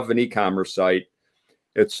also have an e-commerce site.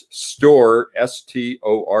 It's store,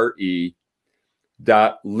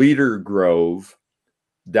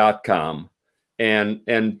 store.leadergrove.com. And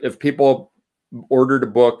if people ordered a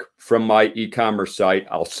book from my e-commerce site,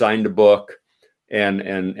 I'll sign the book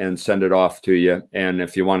and send it off to you. And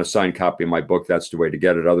if you want a signed copy of my book, that's the way to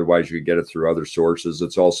get it. Otherwise, you can get it through other sources.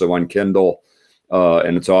 It's also on Kindle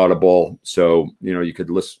and it's Audible. So, you could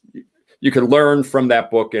learn from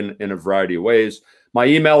that book in a variety of ways. My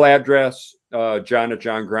email address,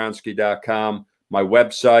 john@johngronski.com. My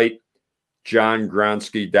website,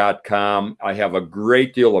 johngronski.com. I have a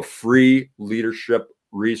great deal of free leadership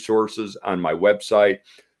resources on my website,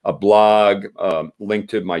 a blog, link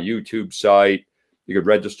to my YouTube site. You could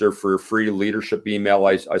register for a free leadership email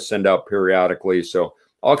I send out periodically. So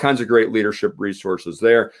all kinds of great leadership resources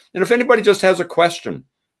there. And if anybody just has a question,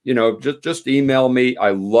 just email me.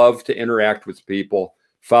 I love to interact with people.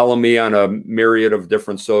 Follow me on a myriad of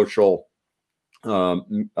different social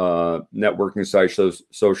networking sites,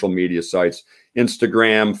 social media sites,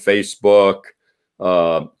 Instagram, Facebook,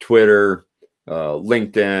 Twitter,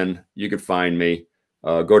 LinkedIn. You can find me.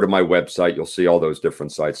 Go to my website. You'll see all those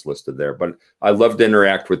different sites listed there. But I love to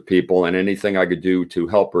interact with people, and anything I could do to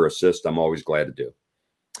help or assist, I'm always glad to do.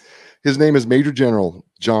 His name is Major General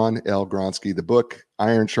John L. Gronski. The book,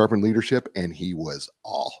 Iron Sharpened Leadership, and he was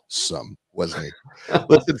awesome, wasn't he?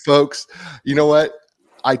 Listen, folks, you know what?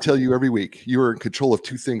 I tell you every week, you are in control of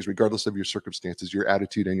two things, regardless of your circumstances, your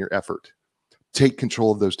attitude and your effort. Take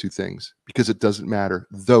control of those two things, because it doesn't matter.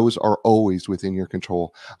 Those are always within your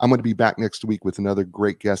control. I'm going to be back next week with another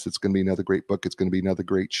great guest. It's going to be another great book. It's going to be another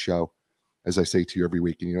great show, as I say to you every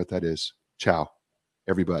week. And you know what that is? Ciao,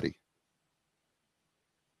 everybody.